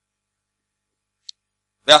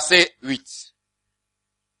 Verset 8.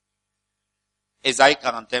 Ésaïe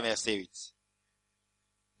 41, verset 8.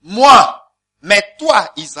 Moi, mais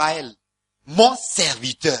toi, Israël, mon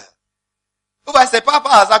serviteur. Vous voyez, c'est pas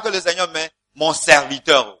par hasard que le Seigneur met mon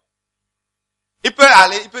serviteur. Il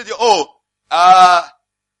peut dire,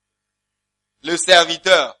 le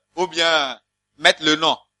serviteur, ou bien mettre le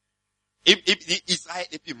nom. Il dit Israël,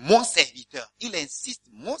 et puis mon serviteur. Il insiste,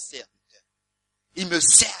 mon serviteur. Il me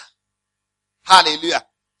sert. Alléluia.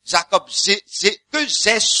 Jacob, que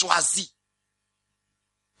j'ai choisi.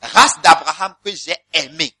 Race d'Abraham que j'ai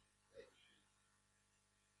aimé.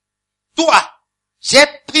 Toi, j'ai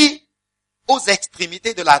pris aux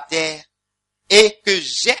extrémités de la terre et que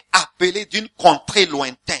j'ai appelé d'une contrée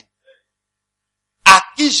lointaine. À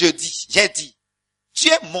qui j'ai dit, tu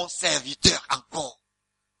es mon serviteur encore.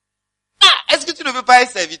 Est-ce que tu ne veux pas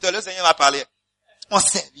être serviteur? Le Seigneur va parler. Mon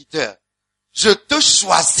serviteur, je te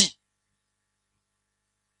choisis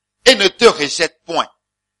et ne te rejette point.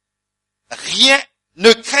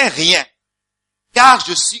 Ne crains rien, car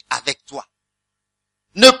je suis avec toi.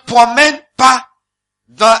 Ne promène pas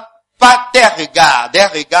tes regards, des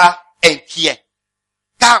regards inquiets,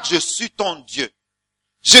 car je suis ton Dieu.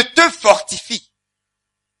 Je te fortifie.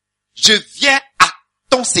 Je viens à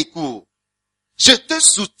ton secours. Je te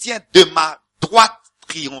soutiens de ma droite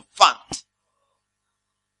triomphante.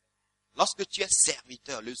 Lorsque tu es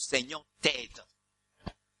serviteur, le Seigneur t'aide.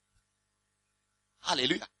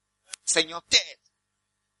 Alléluia. Le Seigneur t'aide.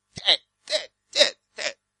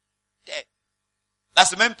 T'aide. La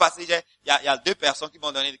semaine passée, il y a 2 personnes qui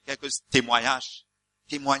m'ont donné quelques témoignages.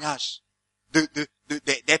 Des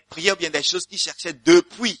prières ou bien des choses qu'ils cherchaient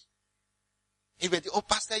depuis. Il m'a dit, oh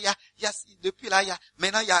pasteur, depuis là,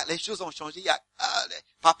 maintenant les choses ont changé,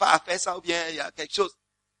 papa a fait ça ou bien il y a quelque chose.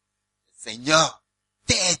 Seigneur,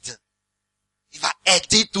 t'aide. Il va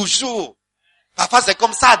aider toujours. Parfois c'est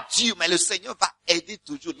comme ça dur, mais le Seigneur va aider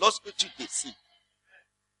toujours lorsque tu décides.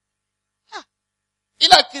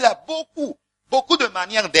 Il a écrit là beaucoup de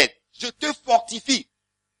manières d'aide. Je te fortifie.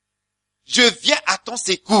 Je viens à ton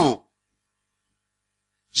secours.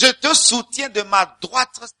 Je te soutiens de ma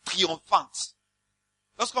droite triomphante.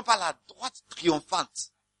 Lorsqu'on parle de la droite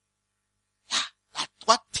triomphante, la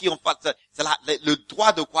droite triomphante, c'est le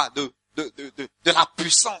droit de quoi? De la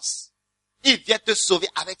puissance. Il vient te sauver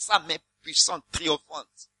avec sa main puissante,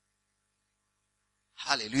 triomphante.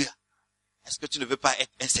 Alléluia. Est-ce que tu ne veux pas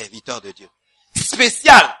être un serviteur de Dieu?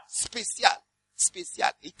 Spécial.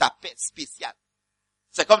 Il t'appelle spécial.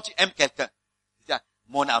 C'est comme tu aimes quelqu'un.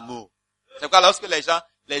 Mon amour. C'est quoi lorsque les gens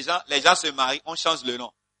se marient, on change le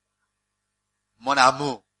nom. Mon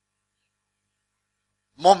amour.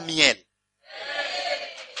 Mon miel.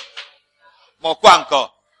 Mon quoi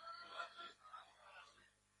encore?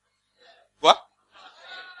 Quoi?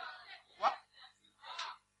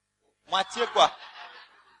 Moitié quoi?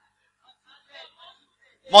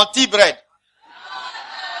 Mon petit bread.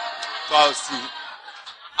 Toi aussi.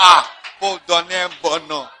 Faut donner un bon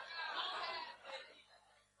nom.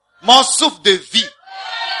 Mon souffle de vie.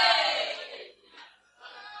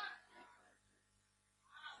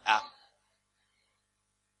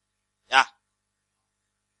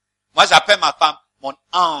 Moi, j'appelle ma femme mon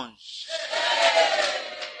ange.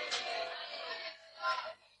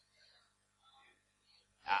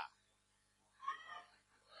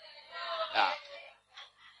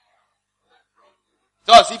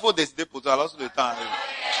 Toi aussi, il faut décider pour toi lorsque le temps arrive.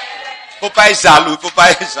 Faut pas être jaloux, faut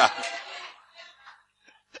pas être jaloux.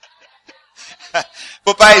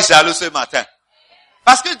 Faut pas être jaloux ce matin.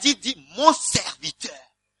 Parce que dit, mon serviteur,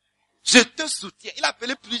 je te soutiens. Il a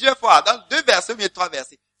appelé plusieurs fois, dans 2 versets, mais 3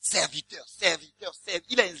 versets. Serviteur, serviteur, serviteur.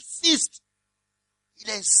 Il insiste.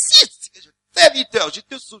 Serviteur, je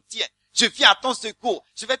te soutiens. Je viens à ton secours.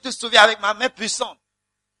 Je vais te sauver avec ma main puissante.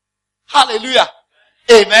 Alléluia.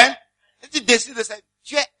 Amen. Et tu décides de ça.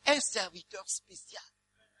 Tu es un serviteur spécial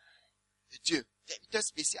de Dieu. Serviteur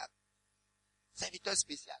spécial. Serviteur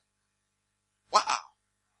spécial. Waouh.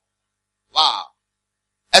 Waouh.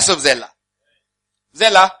 Est-ce que vous êtes là? Vous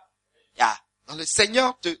êtes là? Yeah. Donc le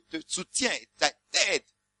Seigneur te soutient, t'aide.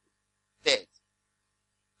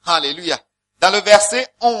 Alléluia. Dans le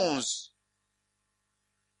verset 11.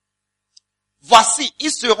 Voici,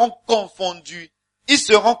 ils seront confondus, ils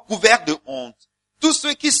seront couverts de honte. Tous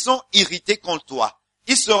ceux qui sont irrités contre toi,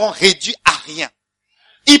 ils seront réduits à rien.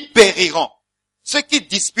 Ils périront. Ceux qui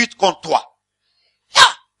disputent contre toi.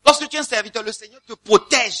 Ah, lorsque tu es un serviteur, le Seigneur te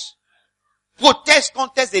protège. Protège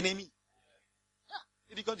contre tes ennemis. Ah,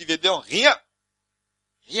 il dit quand ils verront rien.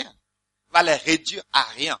 Rien. Va les réduire à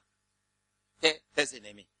rien. Tes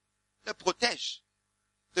ennemis. Te protège.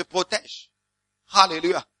 Te protège.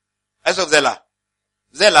 Alléluia. Est-ce que vous êtes là?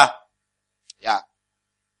 Vous êtes là? Yeah.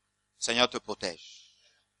 Seigneur te protège.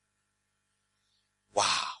 Waouh,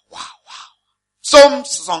 waouh, waouh. Psaume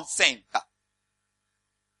 65.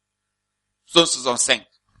 Psaume 65.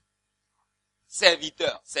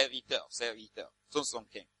 Serviteur. Psaume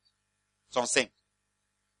 65. 65.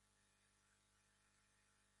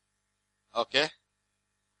 Ok?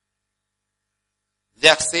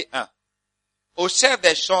 Verset 1. Au chef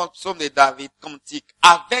des chants, psaume de David, cantique,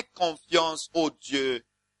 avec confiance ô Dieu,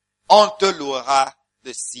 on te louera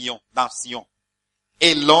de Sion, dans Sion,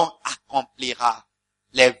 et l'on accomplira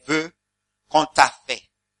les vœux qu'on t'a fait.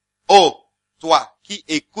 Ô, toi qui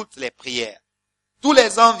écoutes les prières, tous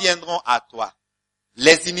les ans viendront à toi.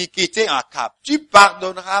 Les iniquités en cap, tu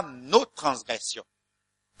pardonneras nos transgressions.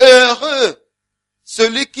 Heureux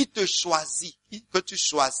celui qui te choisit, que tu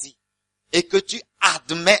choisis, et que tu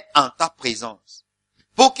admets en ta présence,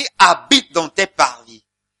 pour qu'il habite dans tes parvis.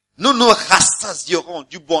 Nous nous rassasierons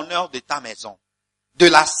du bonheur de ta maison, de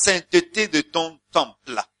la sainteté de ton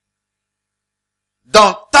temple.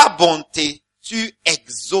 Dans ta bonté, tu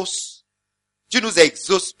nous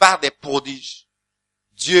exauces par des prodiges.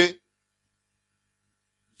 Dieu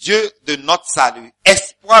de notre salut,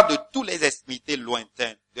 espoir de tous les extrémités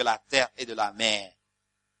lointaines de la terre et de la mer.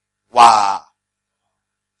 Waouh!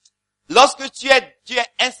 Lorsque tu es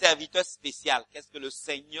un serviteur spécial, qu'est-ce que le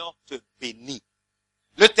Seigneur te bénit?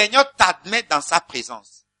 Le Seigneur t'admet dans sa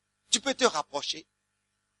présence. Tu peux te rapprocher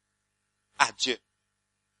à Dieu.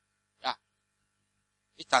 Ah.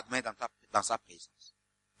 Il t'admet dans sa présence.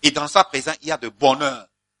 Et dans sa présence, il y a de bonheur.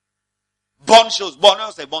 Bonne chose.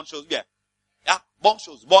 Bonheur, c'est bonne chose. Bien. Ah. Bonne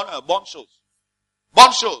chose. Bonheur. Bonne chose.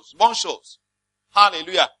 Bonne chose. Bonne chose.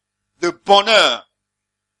 Alléluia. De bonheur.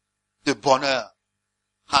 De bonheur.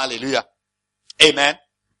 Alléluia. Amen.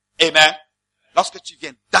 Amen. Lorsque tu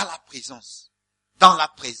viens dans la présence,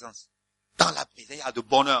 il y a de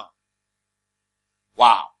bonheur.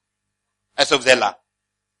 Wow. Est-ce que vous êtes là?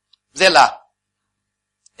 Vous êtes là?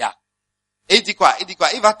 Yeah. Et il dit quoi? Il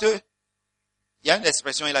y a une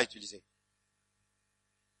expression qu'il a utilisée.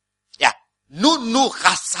 Yeah. Nous nous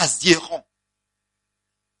rassasierons.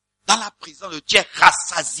 Dans la présence de Dieu,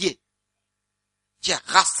 rassasié. Tu es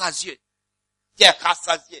rassasié. Tu es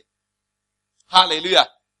rassasié. Alléluia.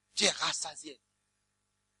 Tu es rassasié.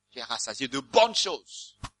 Tu es rassasié de bonnes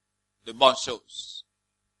choses. De bonnes choses.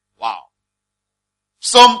 Wow.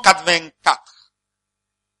 Psaume 84.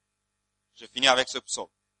 Je finis avec ce psaume.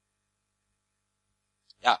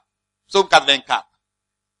 Yeah. Psaume 84.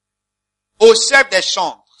 Au chef des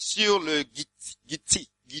chantres, sur le Gitti.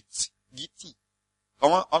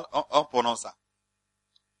 Comment on prononce ça?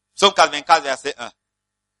 Psaume 84, verset 1.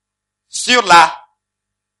 Sur la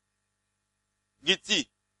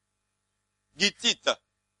Gittite.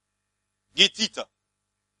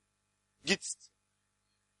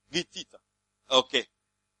 Ok.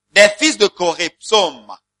 Des fils de Corée,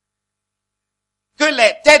 psaume. Que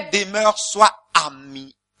les têtes demeurent soient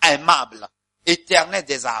aimables, éternels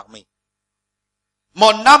des armées.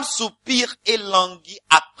 Mon âme soupire et languit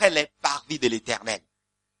après les parvis de l'Éternel.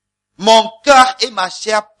 Mon cœur et ma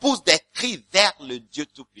chair poussent des cris vers le Dieu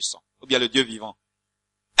Tout-Puissant, ou bien le Dieu vivant.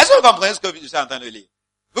 Est-ce que vous comprenez ce que je suis en train de lire?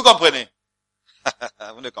 Vous comprenez?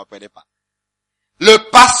 Vous ne comprenez pas. Le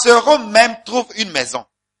passereau même trouve une maison.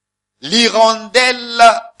 L'hirondelle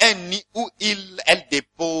un nid où elle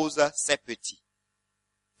dépose ses petits.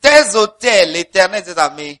 Tes autels, l'Éternel des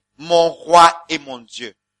armées, mon roi et mon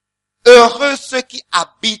Dieu. Heureux ceux qui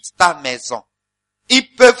habitent ta maison.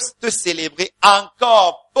 Ils peuvent te célébrer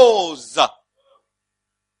encore. Pause.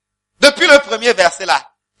 Depuis le premier verset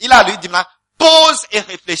là, il a lui dit, pause et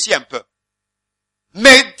réfléchis un peu.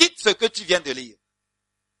 Médite ce que tu viens de lire.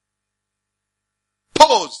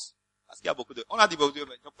 Pause. Parce qu'il y a beaucoup de... On a dit beaucoup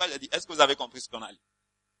de... Pourquoi j'ai dit, est-ce que vous avez compris ce qu'on a lu?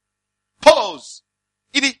 Pause.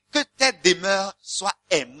 Il dit que tes demeures soient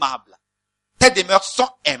aimables. Tes demeures sont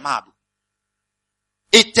aimables.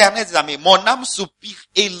 Éternel amis, mon âme soupire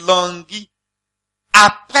et languit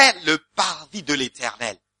après le parvis de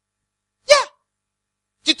l'Éternel. Yeah.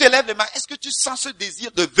 Tu te lèves le matin, est-ce que tu sens ce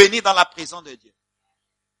désir de venir dans la présence de Dieu?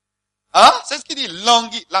 Hein? C'est ce qu'il dit,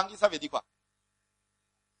 languit. Languit, ça veut dire quoi?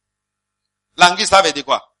 Languit, ça veut dire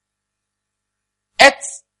quoi? Être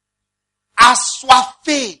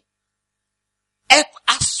assoiffé. Être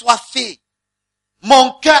assoiffé.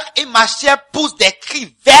 Mon cœur et ma chair poussent des cris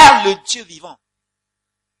vers le Dieu vivant.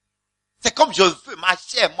 C'est comme je veux, ma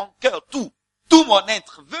chair, mon cœur, tout mon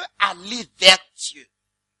être veut aller vers Dieu.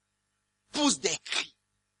 Pousse des cris.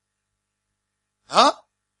 Hein?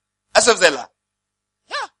 Est-ce que vous êtes là?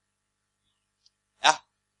 Yeah. Yeah.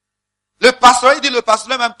 Le pasteur, il dit, le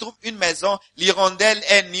pasteur même trouve une maison, l'hirondelle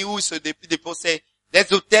est nue où il se dépose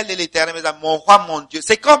des hôtels de l'Éternel, mon roi, mon Dieu.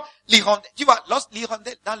 C'est comme l'hirondelle. Tu vois, lorsque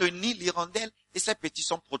l'hirondelle, dans le nid, l'hirondelle et ses petits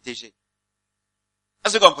sont protégés.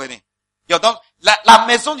 Est-ce que vous comprenez? Donc, la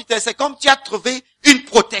maison du Théâtre, c'est comme tu as trouvé une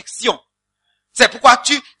protection. C'est pourquoi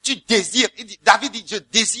tu désires. David dit, je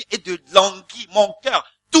désire et de languir mon cœur.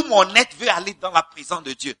 Tout mon être veut aller dans la présence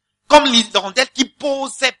de Dieu. Comme l'hirondelle qui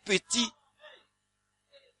pose ses petits.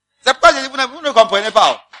 C'est pourquoi je dis, vous ne comprenez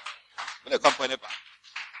pas. Vous ne comprenez pas.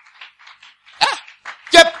 Hein?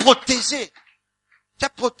 Tu es protégé. Tu es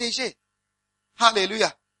protégé.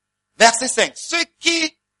 Alléluia. Verset 5.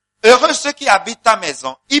 Heureux ceux qui habitent ta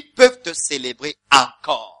maison, ils peuvent te célébrer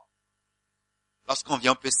encore. Lorsqu'on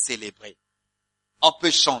vient, on peut célébrer. On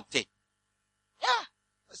peut chanter. Yeah.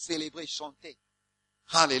 Célébrer, chanter.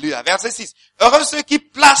 Alléluia. Verset 6. Heureux ceux qui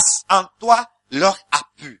placent en toi leur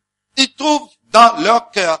appui. Ils trouvent dans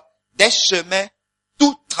leur cœur des chemins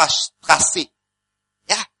tout tracés.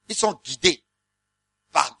 Yeah. Ils sont guidés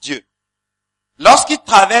par Dieu. Lorsqu'ils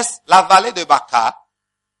traversent la vallée de Baca,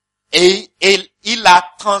 et il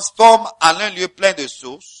la transforme en un lieu plein de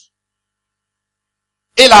sources.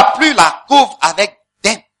 Et la pluie la couvre avec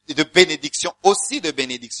de bénédictions, aussi de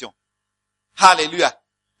bénédictions. Alléluia.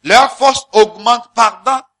 Leur force augmente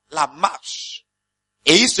pendant la marche.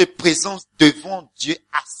 Et ils se présentent devant Dieu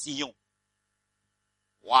à Sion.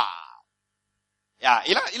 Waouh. Yeah.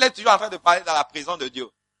 Il est toujours en train de parler dans la présence de Dieu.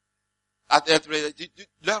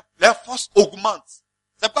 Leur force augmente.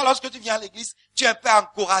 C'est pas lorsque tu viens à l'église, tu es un peu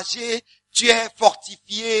encouragé, tu es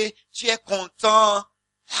fortifié, tu es content.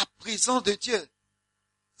 La présence de Dieu.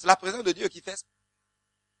 C'est la présence de Dieu qui fait ça.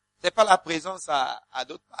 C'est pas la présence à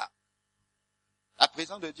d'autres parts. La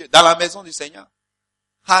présence de Dieu dans la maison du Seigneur.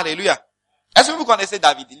 Alléluia. Est-ce que vous connaissez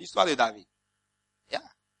David, l'histoire de David? Yeah.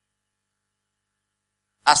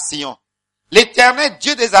 À Sion. L'Éternel,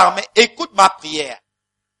 Dieu des armées, écoute ma prière.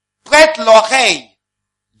 Prête l'oreille.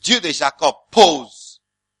 Dieu de Jacob, pose.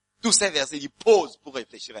 Tous ces versets, il pose pour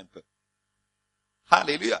réfléchir un peu.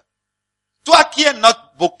 Alléluia. Toi qui es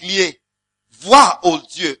notre bouclier, vois, ô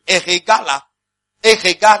Dieu, et regarde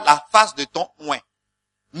la face de ton oint.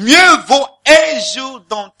 Mieux vaut un jour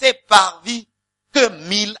dans tes parvis que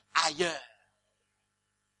 1000 ailleurs.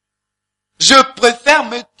 Je préfère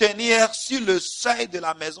me tenir sur le seuil de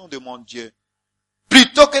la maison de mon Dieu,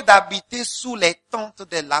 plutôt que d'habiter sous les tentes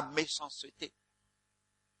de la méchanceté.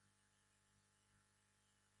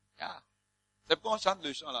 C'est pourquoi on chante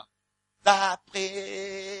le chant là. Ta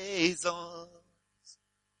présence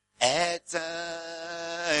est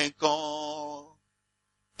incomparable.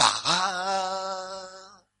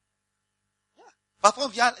 Parfois on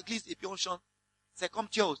vient à l'église et puis on chante. C'est comme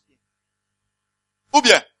tu es aussi. Ou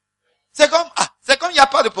bien, c'est comme il n'y a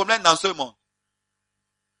pas de problème dans ce monde.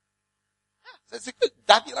 C'est ce que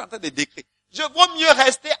David est en train de décrire. Je vaux mieux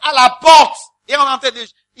rester à la porte. Et on entend,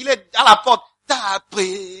 il est à la porte. Ta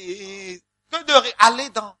présence. Que de aller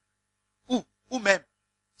dans, où même.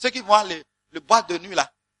 Ceux qui vont aller, le bois de nuit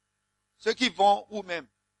là. Ceux qui vont où même.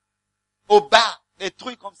 Au bar, des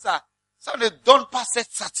trucs comme ça. Ça ne donne pas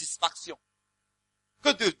cette satisfaction. Que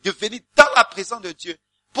de venir dans la présence de Dieu.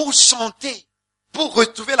 Pour chanter. Pour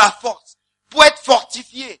retrouver la force. Pour être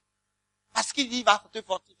fortifié. Parce qu'il va te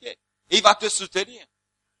fortifier. Et il va te soutenir.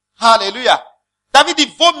 Alléluia. David dit,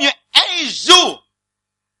 vaut mieux un jour,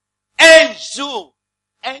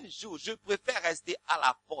 je préfère rester à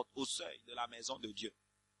la porte, au seuil de la maison de Dieu.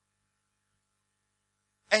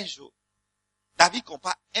 un jour. David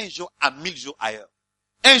compare un jour à 1000 jours ailleurs.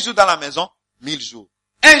 Un jour dans la maison, 1000 jours.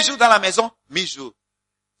 Un jour dans la maison, 1000 jours.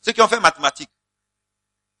 Ceux qui ont fait mathématiques,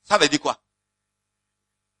 ça veut dire quoi?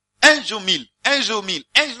 Un jour 1000, un jour 1000,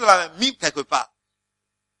 un jour dans la 1000 quelque part.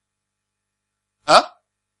 Hein?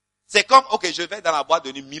 C'est comme, ok, je vais dans la boîte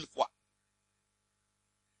de nuit 1000 fois.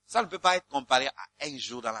 Ça ne peut pas être comparé à un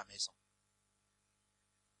jour dans la maison.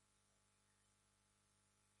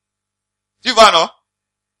 Tu vois, non?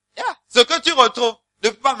 Yeah. Ce que tu retrouves ne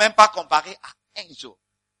peut pas même pas comparer à un jour.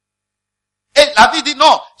 Et la vie dit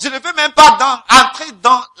non, je ne veux même pas entrer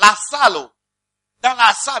dans la salle. Dans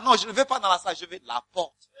la salle, non, je ne vais pas dans la salle, je vais de la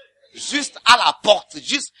porte. Juste à la porte,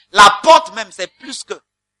 juste la porte même, c'est plus que.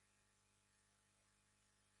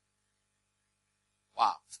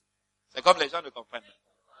 Wow. C'est comme les gens ne comprennent pas.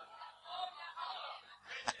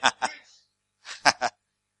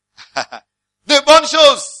 De bonnes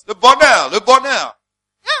choses, le bonheur.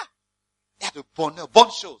 Yeah. Il y a de bonheur,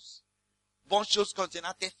 bonnes choses. Bonnes choses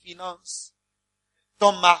concernant tes finances,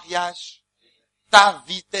 ton mariage, ta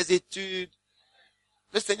vie, tes études.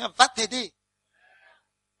 Le Seigneur va t'aider.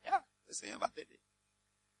 Yeah. Le Seigneur va t'aider.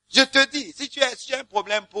 Je te dis, si tu as un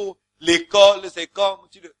problème pour l'école, c'est comme,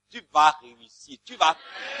 tu vas réussir, tu vas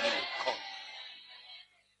finir l'école.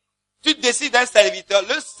 Tu décides d'un serviteur,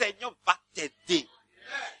 le Seigneur va t'aider.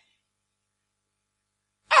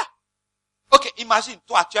 Ah! Ok, imagine,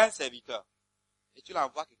 toi, tu as un serviteur. Et tu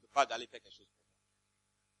l'envoies quelque part d'aller faire quelque chose.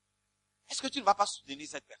 Est-ce que tu ne vas pas soutenir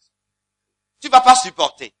cette personne? Tu ne vas pas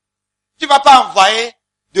supporter. Tu ne vas pas envoyer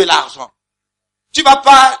de l'argent. Tu ne vas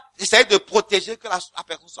pas essayer de protéger, que la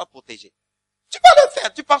personne soit protégée. Tu vas le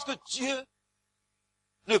faire. Tu penses que Dieu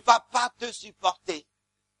ne va pas te supporter.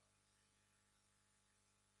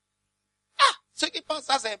 Ah! Ceux qui pensent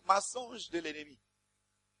ça, c'est un mensonge de l'ennemi.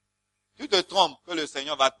 Tu te trompes que le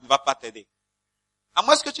Seigneur ne va pas t'aider. À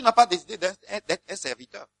moins que tu n'as pas décidé d'être un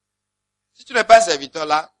serviteur. Si tu n'es pas un serviteur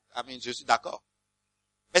là, je suis d'accord.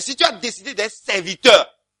 Mais si tu as décidé d'être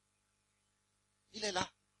serviteur, il est là.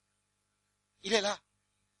 Il est là.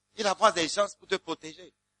 Il a des chances pour te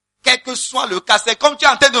protéger. Quel que soit le cas, c'est comme tu es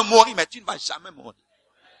en train de mourir, mais tu ne vas jamais mourir.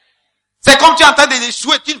 C'est comme tu es en train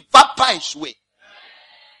d'échouer, tu ne vas pas échouer.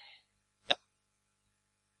 Yeah.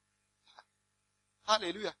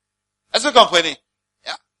 Alléluia. Est-ce que vous comprenez?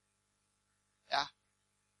 Yeah. Yeah.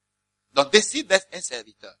 Donc, décide d'être un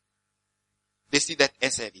serviteur. Décide d'être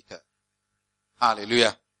un serviteur.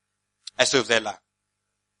 Alléluia. Est-ce que vous êtes là?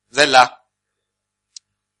 Vous êtes là?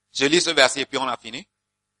 Je lis ce verset et puis on a fini.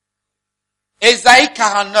 Ésaïe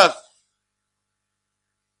 49,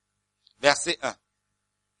 verset 1.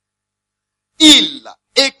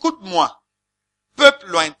 Écoute-moi, peuple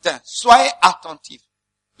lointain, soyez attentifs.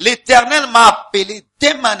 L'Éternel m'a appelé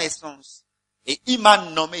dès ma naissance et il m'a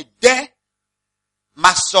nommé dès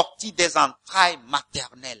ma sortie des entrailles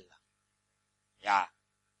maternelles. Yeah.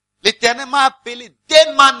 L'Éternel m'a appelé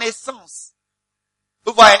dès ma naissance.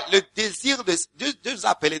 Vous voyez, le désir de Dieu nous a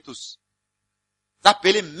appelés tous.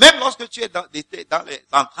 T'appeler même lorsque tu es dans les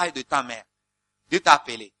entrailles de ta mère. Dieu t'a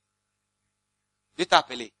appelé. Dieu t'a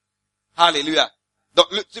appelé. Alléluia. Donc,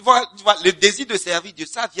 tu vois, le désir de servir Dieu,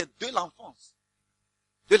 ça vient de l'enfance.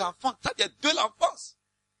 De l'enfance, ça vient de l'enfance.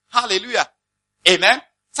 Alléluia. Amen.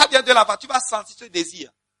 Ça vient de l'enfance. Tu vas sentir ce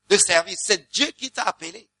désir de servir. C'est Dieu qui t'a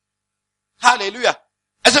appelé. Alléluia.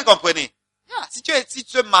 Est-ce que vous comprenez? Yeah. Si tu es ici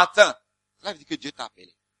ce matin, cela veut dire que Dieu t'a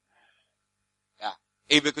appelé. Yeah.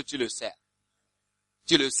 Et il veut que tu le sers.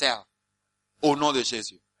 Tu le sers. Au nom de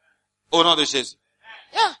Jésus. Au nom de Jésus.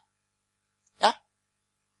 Yeah. Yeah.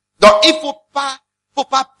 Donc, il faut pas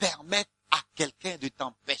permettre à quelqu'un de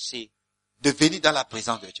t'empêcher de venir dans la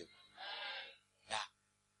présence de Dieu. Yeah.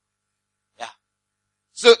 Yeah.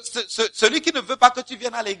 Celui qui ne veut pas que tu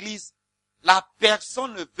viennes à l'église, la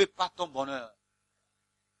personne ne veut pas ton bonheur.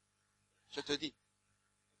 Je te dis.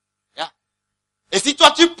 Yeah. Et si toi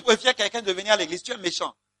tu préfères quelqu'un de venir à l'église, tu es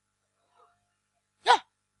méchant. Yeah.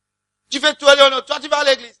 Tu fais toi tu vas à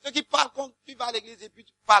l'église. Ceux qui parlent contre, tu vas à l'église et puis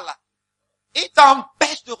tu parles là. Il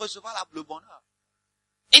t'empêche de recevoir le bonheur.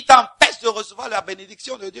 Il t'empêche de recevoir la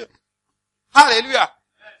bénédiction de Dieu. Alléluia.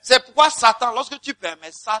 C'est pourquoi Satan, lorsque tu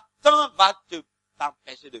permets, Satan va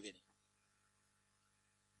t'empêcher de venir.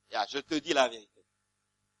 Yeah, je te dis la vérité.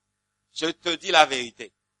 Je te dis la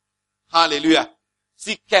vérité. Alléluia.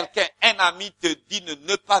 Si quelqu'un, un ami te dit de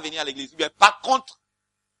ne pas venir à l'église, ou bien pas contre,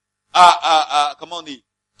 comment on dit,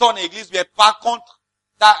 ton église, ou bien pas contre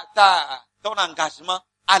ton engagement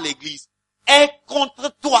à l'église, est contre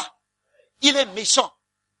toi. Il est méchant.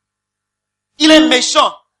 Il est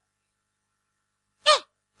méchant. Ah,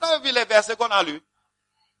 vous avez vu les versets qu'on a lus?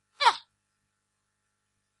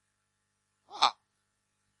 Ah.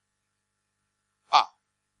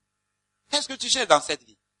 Qu'est-ce que tu cherches dans cette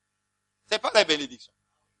vie? C'est pas la bénédiction.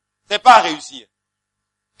 C'est pas réussir.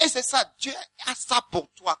 Et c'est ça, Dieu a ça pour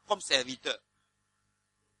toi comme serviteur.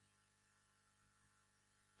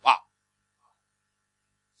 Waouh.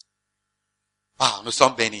 Waouh, nous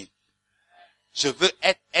sommes bénis. Je veux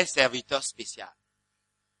être un serviteur spécial.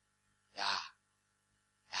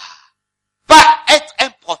 Pas être un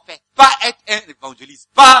prophète, pas être un évangéliste,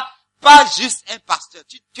 pas juste un pasteur.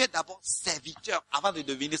 Tu es d'abord serviteur avant de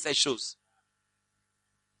devenir ces choses.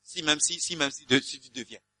 Si tu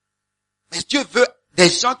deviens. Mais Dieu veut des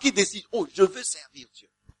gens qui décident, oh, je veux servir Dieu.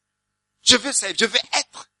 Je veux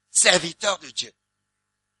être serviteur de Dieu.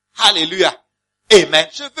 Alléluia. Amen.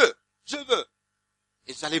 Je veux.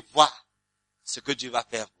 Et vous allez voir ce que Dieu va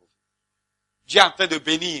faire pour vous. Dieu est en train de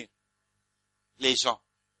bénir les gens.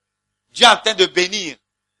 Dieu est en train de bénir.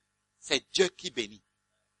 C'est Dieu qui bénit.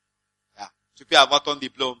 Ah, tu peux avoir ton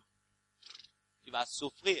diplôme. Tu vas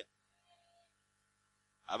souffrir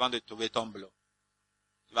avant de trouver ton diplôme.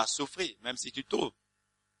 Tu vas souffrir, même si tu trouves.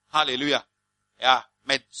 Alléluia. Ah,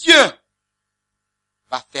 mais Dieu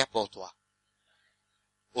va faire pour toi.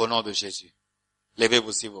 Au nom de Jésus.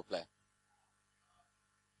 Levez-vous s'il vous plaît.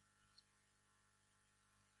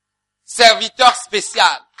 Serviteur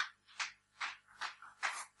spécial.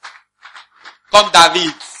 Comme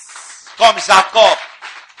David. Comme Jacob.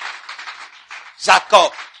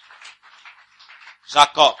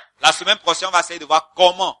 La semaine prochaine, on va essayer de voir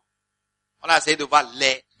comment. On va essayer de voir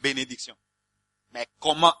les bénédictions. Mais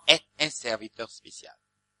comment être un serviteur spécial?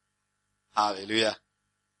 Alléluia.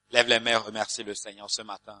 Lève les mains, remercie le Seigneur ce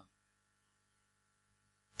matin.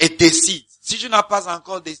 Et décide. Si je n'ai pas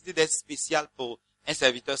encore décidé d'être spécial pour un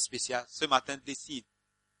serviteur spécial, ce matin, décide.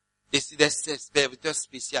 Décide d'être serviteur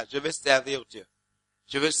spécial. Je veux servir Dieu.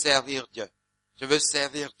 Je veux servir Dieu. Je veux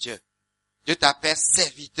servir Dieu. Dieu t'appelle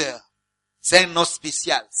serviteur. C'est un nom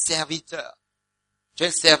spécial. Serviteur. Tu es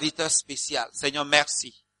un serviteur spécial. Seigneur,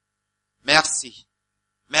 merci. Merci.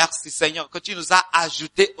 Merci, Seigneur, que tu nous as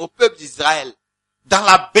ajoutés au peuple d'Israël dans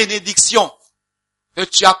la bénédiction que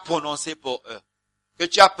tu as prononcée pour eux, que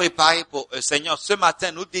tu as préparée pour eux. Seigneur, ce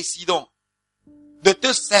matin, nous décidons de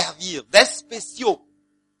te servir, d'être spéciaux.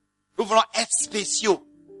 Nous voulons être spéciaux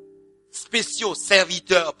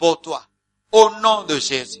serviteurs pour toi. Au nom de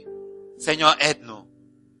Jésus. Seigneur, aide-nous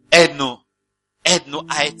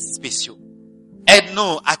à être spéciaux.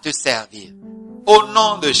 Aide-nous à te servir. Au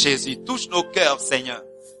nom de Jésus, touche nos cœurs, Seigneur.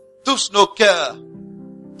 Touche nos cœurs,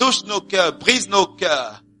 brise nos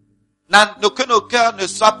cœurs. Que nos cœurs ne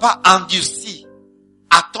soient pas endurcis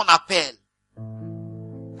à ton appel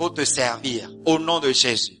pour te servir. Au nom de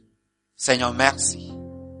Jésus. Seigneur, merci.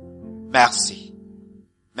 Merci.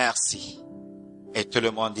 Merci. Et tout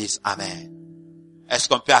le monde dise Amen. Est-ce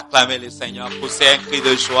qu'on peut acclamer le Seigneur, pousser un cri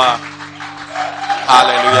de joie?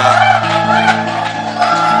 Alléluia.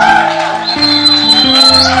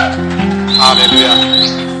 Alléluia.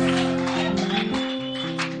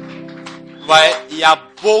 Vous voyez, il y a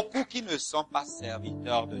beaucoup qui ne sont pas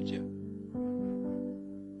serviteurs de Dieu.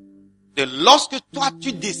 Et lorsque toi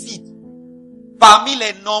tu décides, parmi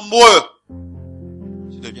les nombreux,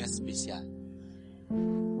 tu deviens spécial.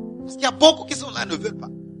 Parce qu'il y a beaucoup qui sont là, ne veulent pas.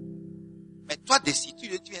 Mais toi décides, tu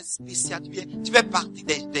es spécial, tu fais partie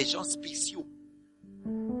des gens spéciaux.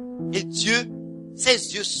 Et Dieu,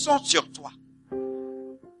 ses yeux sont sur toi.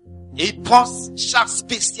 Et il pense chaque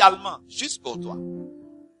spécialement, juste pour toi.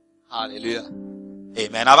 Alléluia.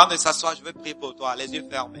 Amen. Avant de s'asseoir, je veux prier pour toi, les yeux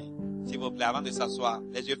fermés. S'il vous plaît, avant de s'asseoir,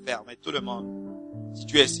 les yeux fermés, tout le monde. Si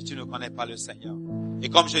tu ne connais pas le Seigneur. Et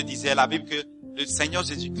comme je disais, la Bible que le Seigneur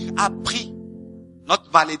Jésus-Christ a pris notre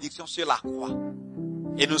malédiction sur la croix.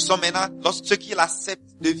 Et nous sommes maintenant, lorsque ceux qui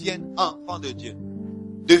l'acceptent deviennent enfants de Dieu.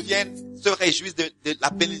 Se réjouissent de la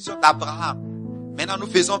bénédiction d'Abraham. Maintenant, nous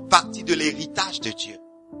faisons partie de l'héritage de Dieu.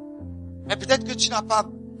 Mais peut-être que tu n'as pas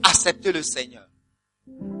accepté le Seigneur.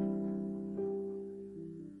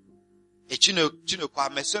 Et tu ne crois.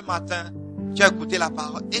 Mais ce matin, tu as écouté la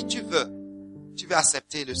parole et tu veux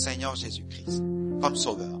accepter le Seigneur Jésus-Christ comme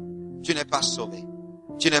sauveur. Tu n'es pas sauvé.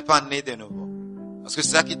 Tu n'es pas né de nouveau. Parce que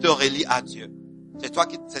c'est ça qui te relie à Dieu.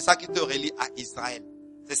 C'est ça qui te relie à Israël.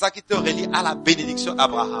 C'est ça qui te relie à la bénédiction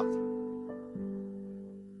d'Abraham.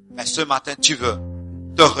 Mais ce matin, tu veux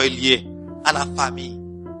te relier à la famille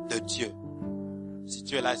de Dieu. Si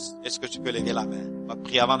tu es là, est-ce que tu peux lever la main? On va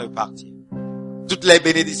prier avant de partir. Toutes les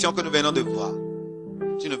bénédictions que nous venons de voir,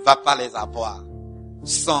 tu ne vas pas les avoir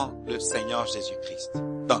sans le Seigneur Jésus-Christ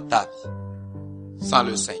dans ta vie. Sans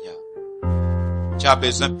le Seigneur. Tu as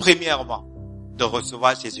besoin premièrement de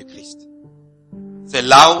recevoir Jésus-Christ. C'est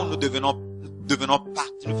là où nous devenons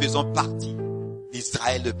partie, nous faisons partie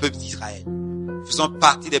d'Israël, le peuple d'Israël. faisons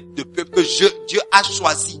partie du peuple que Dieu a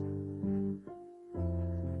choisi.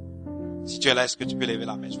 Si tu es là, est-ce que tu peux lever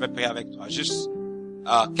la main? Je vais prier avec toi. Juste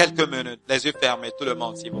quelques minutes, les yeux fermés, tout le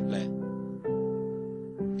monde, s'il vous plaît.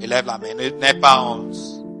 Élève la main, n'aie pas honte.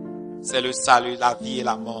 C'est le salut, la vie et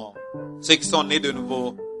la mort. Ceux qui sont nés de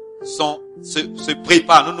nouveau se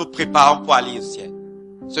préparent. Nous nous préparons pour aller au ciel.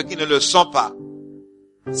 Ceux qui ne le sont pas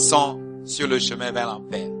sont sur le chemin vers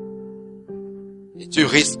l'enfer. Et tu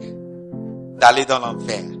risques d'aller dans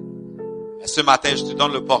l'enfer. Et ce matin, je te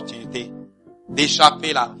donne l'opportunité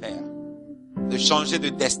d'échapper l'enfer, de changer de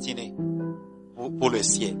destinée pour le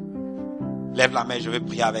ciel. Lève la main, je vais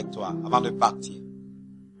prier avec toi avant de partir.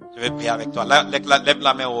 Je vais prier avec toi. Lève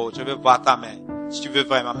la main haut, je veux voir ta main. Si tu veux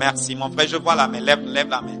vraiment, merci. Mon frère, je vois la main, lève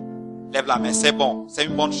la main. Lève la main, c'est bon, c'est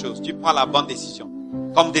une bonne chose. Tu prends la bonne décision.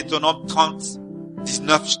 Comme Deutéronome 30,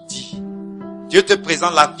 19 dit, Dieu te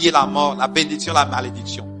présente la vie et la mort, la bénédiction, la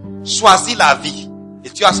malédiction. Choisis la vie. Et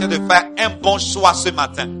tu as essayé de faire un bon choix ce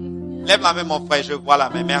matin. Lève la main, mon frère, je vois la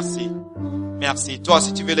main. Merci. Merci. Toi,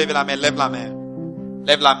 si tu veux lever la main, lève la main.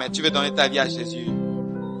 Lève la main. Tu veux donner ta vie à Jésus.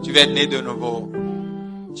 Tu veux être né de nouveau.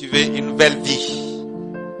 Tu veux une nouvelle vie.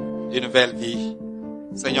 Une nouvelle vie.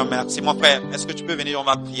 Seigneur, merci. Mon frère, est-ce que tu peux venir? On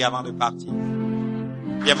va prier avant de partir.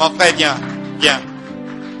 Viens, mon frère, viens. Viens.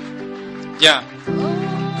 Viens.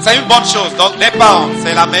 C'est une bonne chose. Donc, les parents,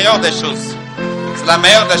 c'est la meilleure des choses. C'est la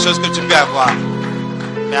meilleure des choses que tu peux avoir.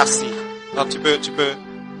 Merci. Donc, tu peux.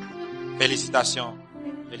 Félicitations.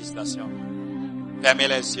 Félicitations. Fermez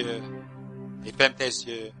les yeux. Et ferme tes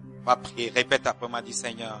yeux. On va prier. Répète après moi. Dis,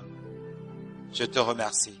 Seigneur, je te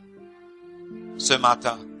remercie. Ce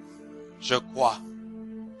matin, je crois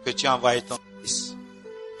que tu as envoyé ton Fils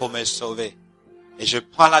pour me sauver. Et je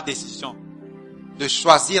prends la décision de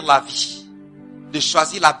choisir la vie, de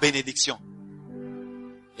choisir la bénédiction.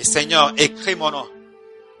 Et Seigneur, écris mon nom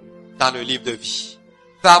dans le livre de vie.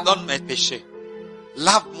 Pardonne mes péchés.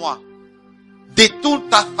 Lave-moi. Détourne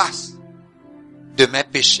ta face de mes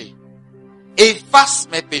péchés. Efface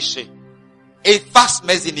mes péchés. Efface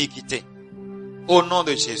mes iniquités. Au nom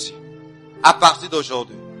de Jésus. À partir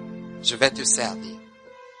d'aujourd'hui, je vais te servir.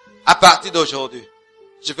 À partir d'aujourd'hui,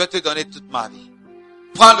 je vais te donner toute ma vie.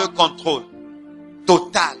 Prends le contrôle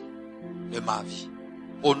total de ma vie.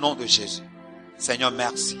 Au nom de Jésus. Seigneur,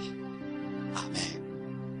 merci. Amen.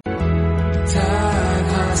 Ta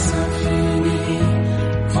grâce infinie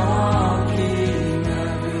remplit ma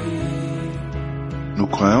vie. Nous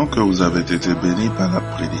croyons que vous avez été bénis par la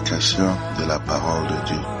prédication de la parole de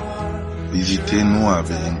Dieu. Visitez-nous à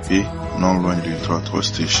BNP, non loin du Trotro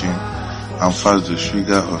Station, en face de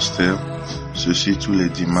Sugar Hostel, ceci tous les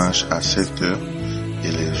dimanches à 7h et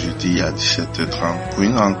les jeudis à 17h30 pour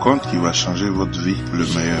une rencontre qui va changer votre vie pour le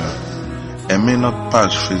meilleur. Aimez notre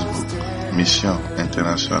page Facebook, Mission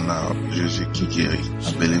Internationale Jésus qui guérit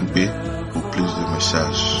à BNP pour plus de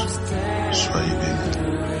messages. Soyez bénis.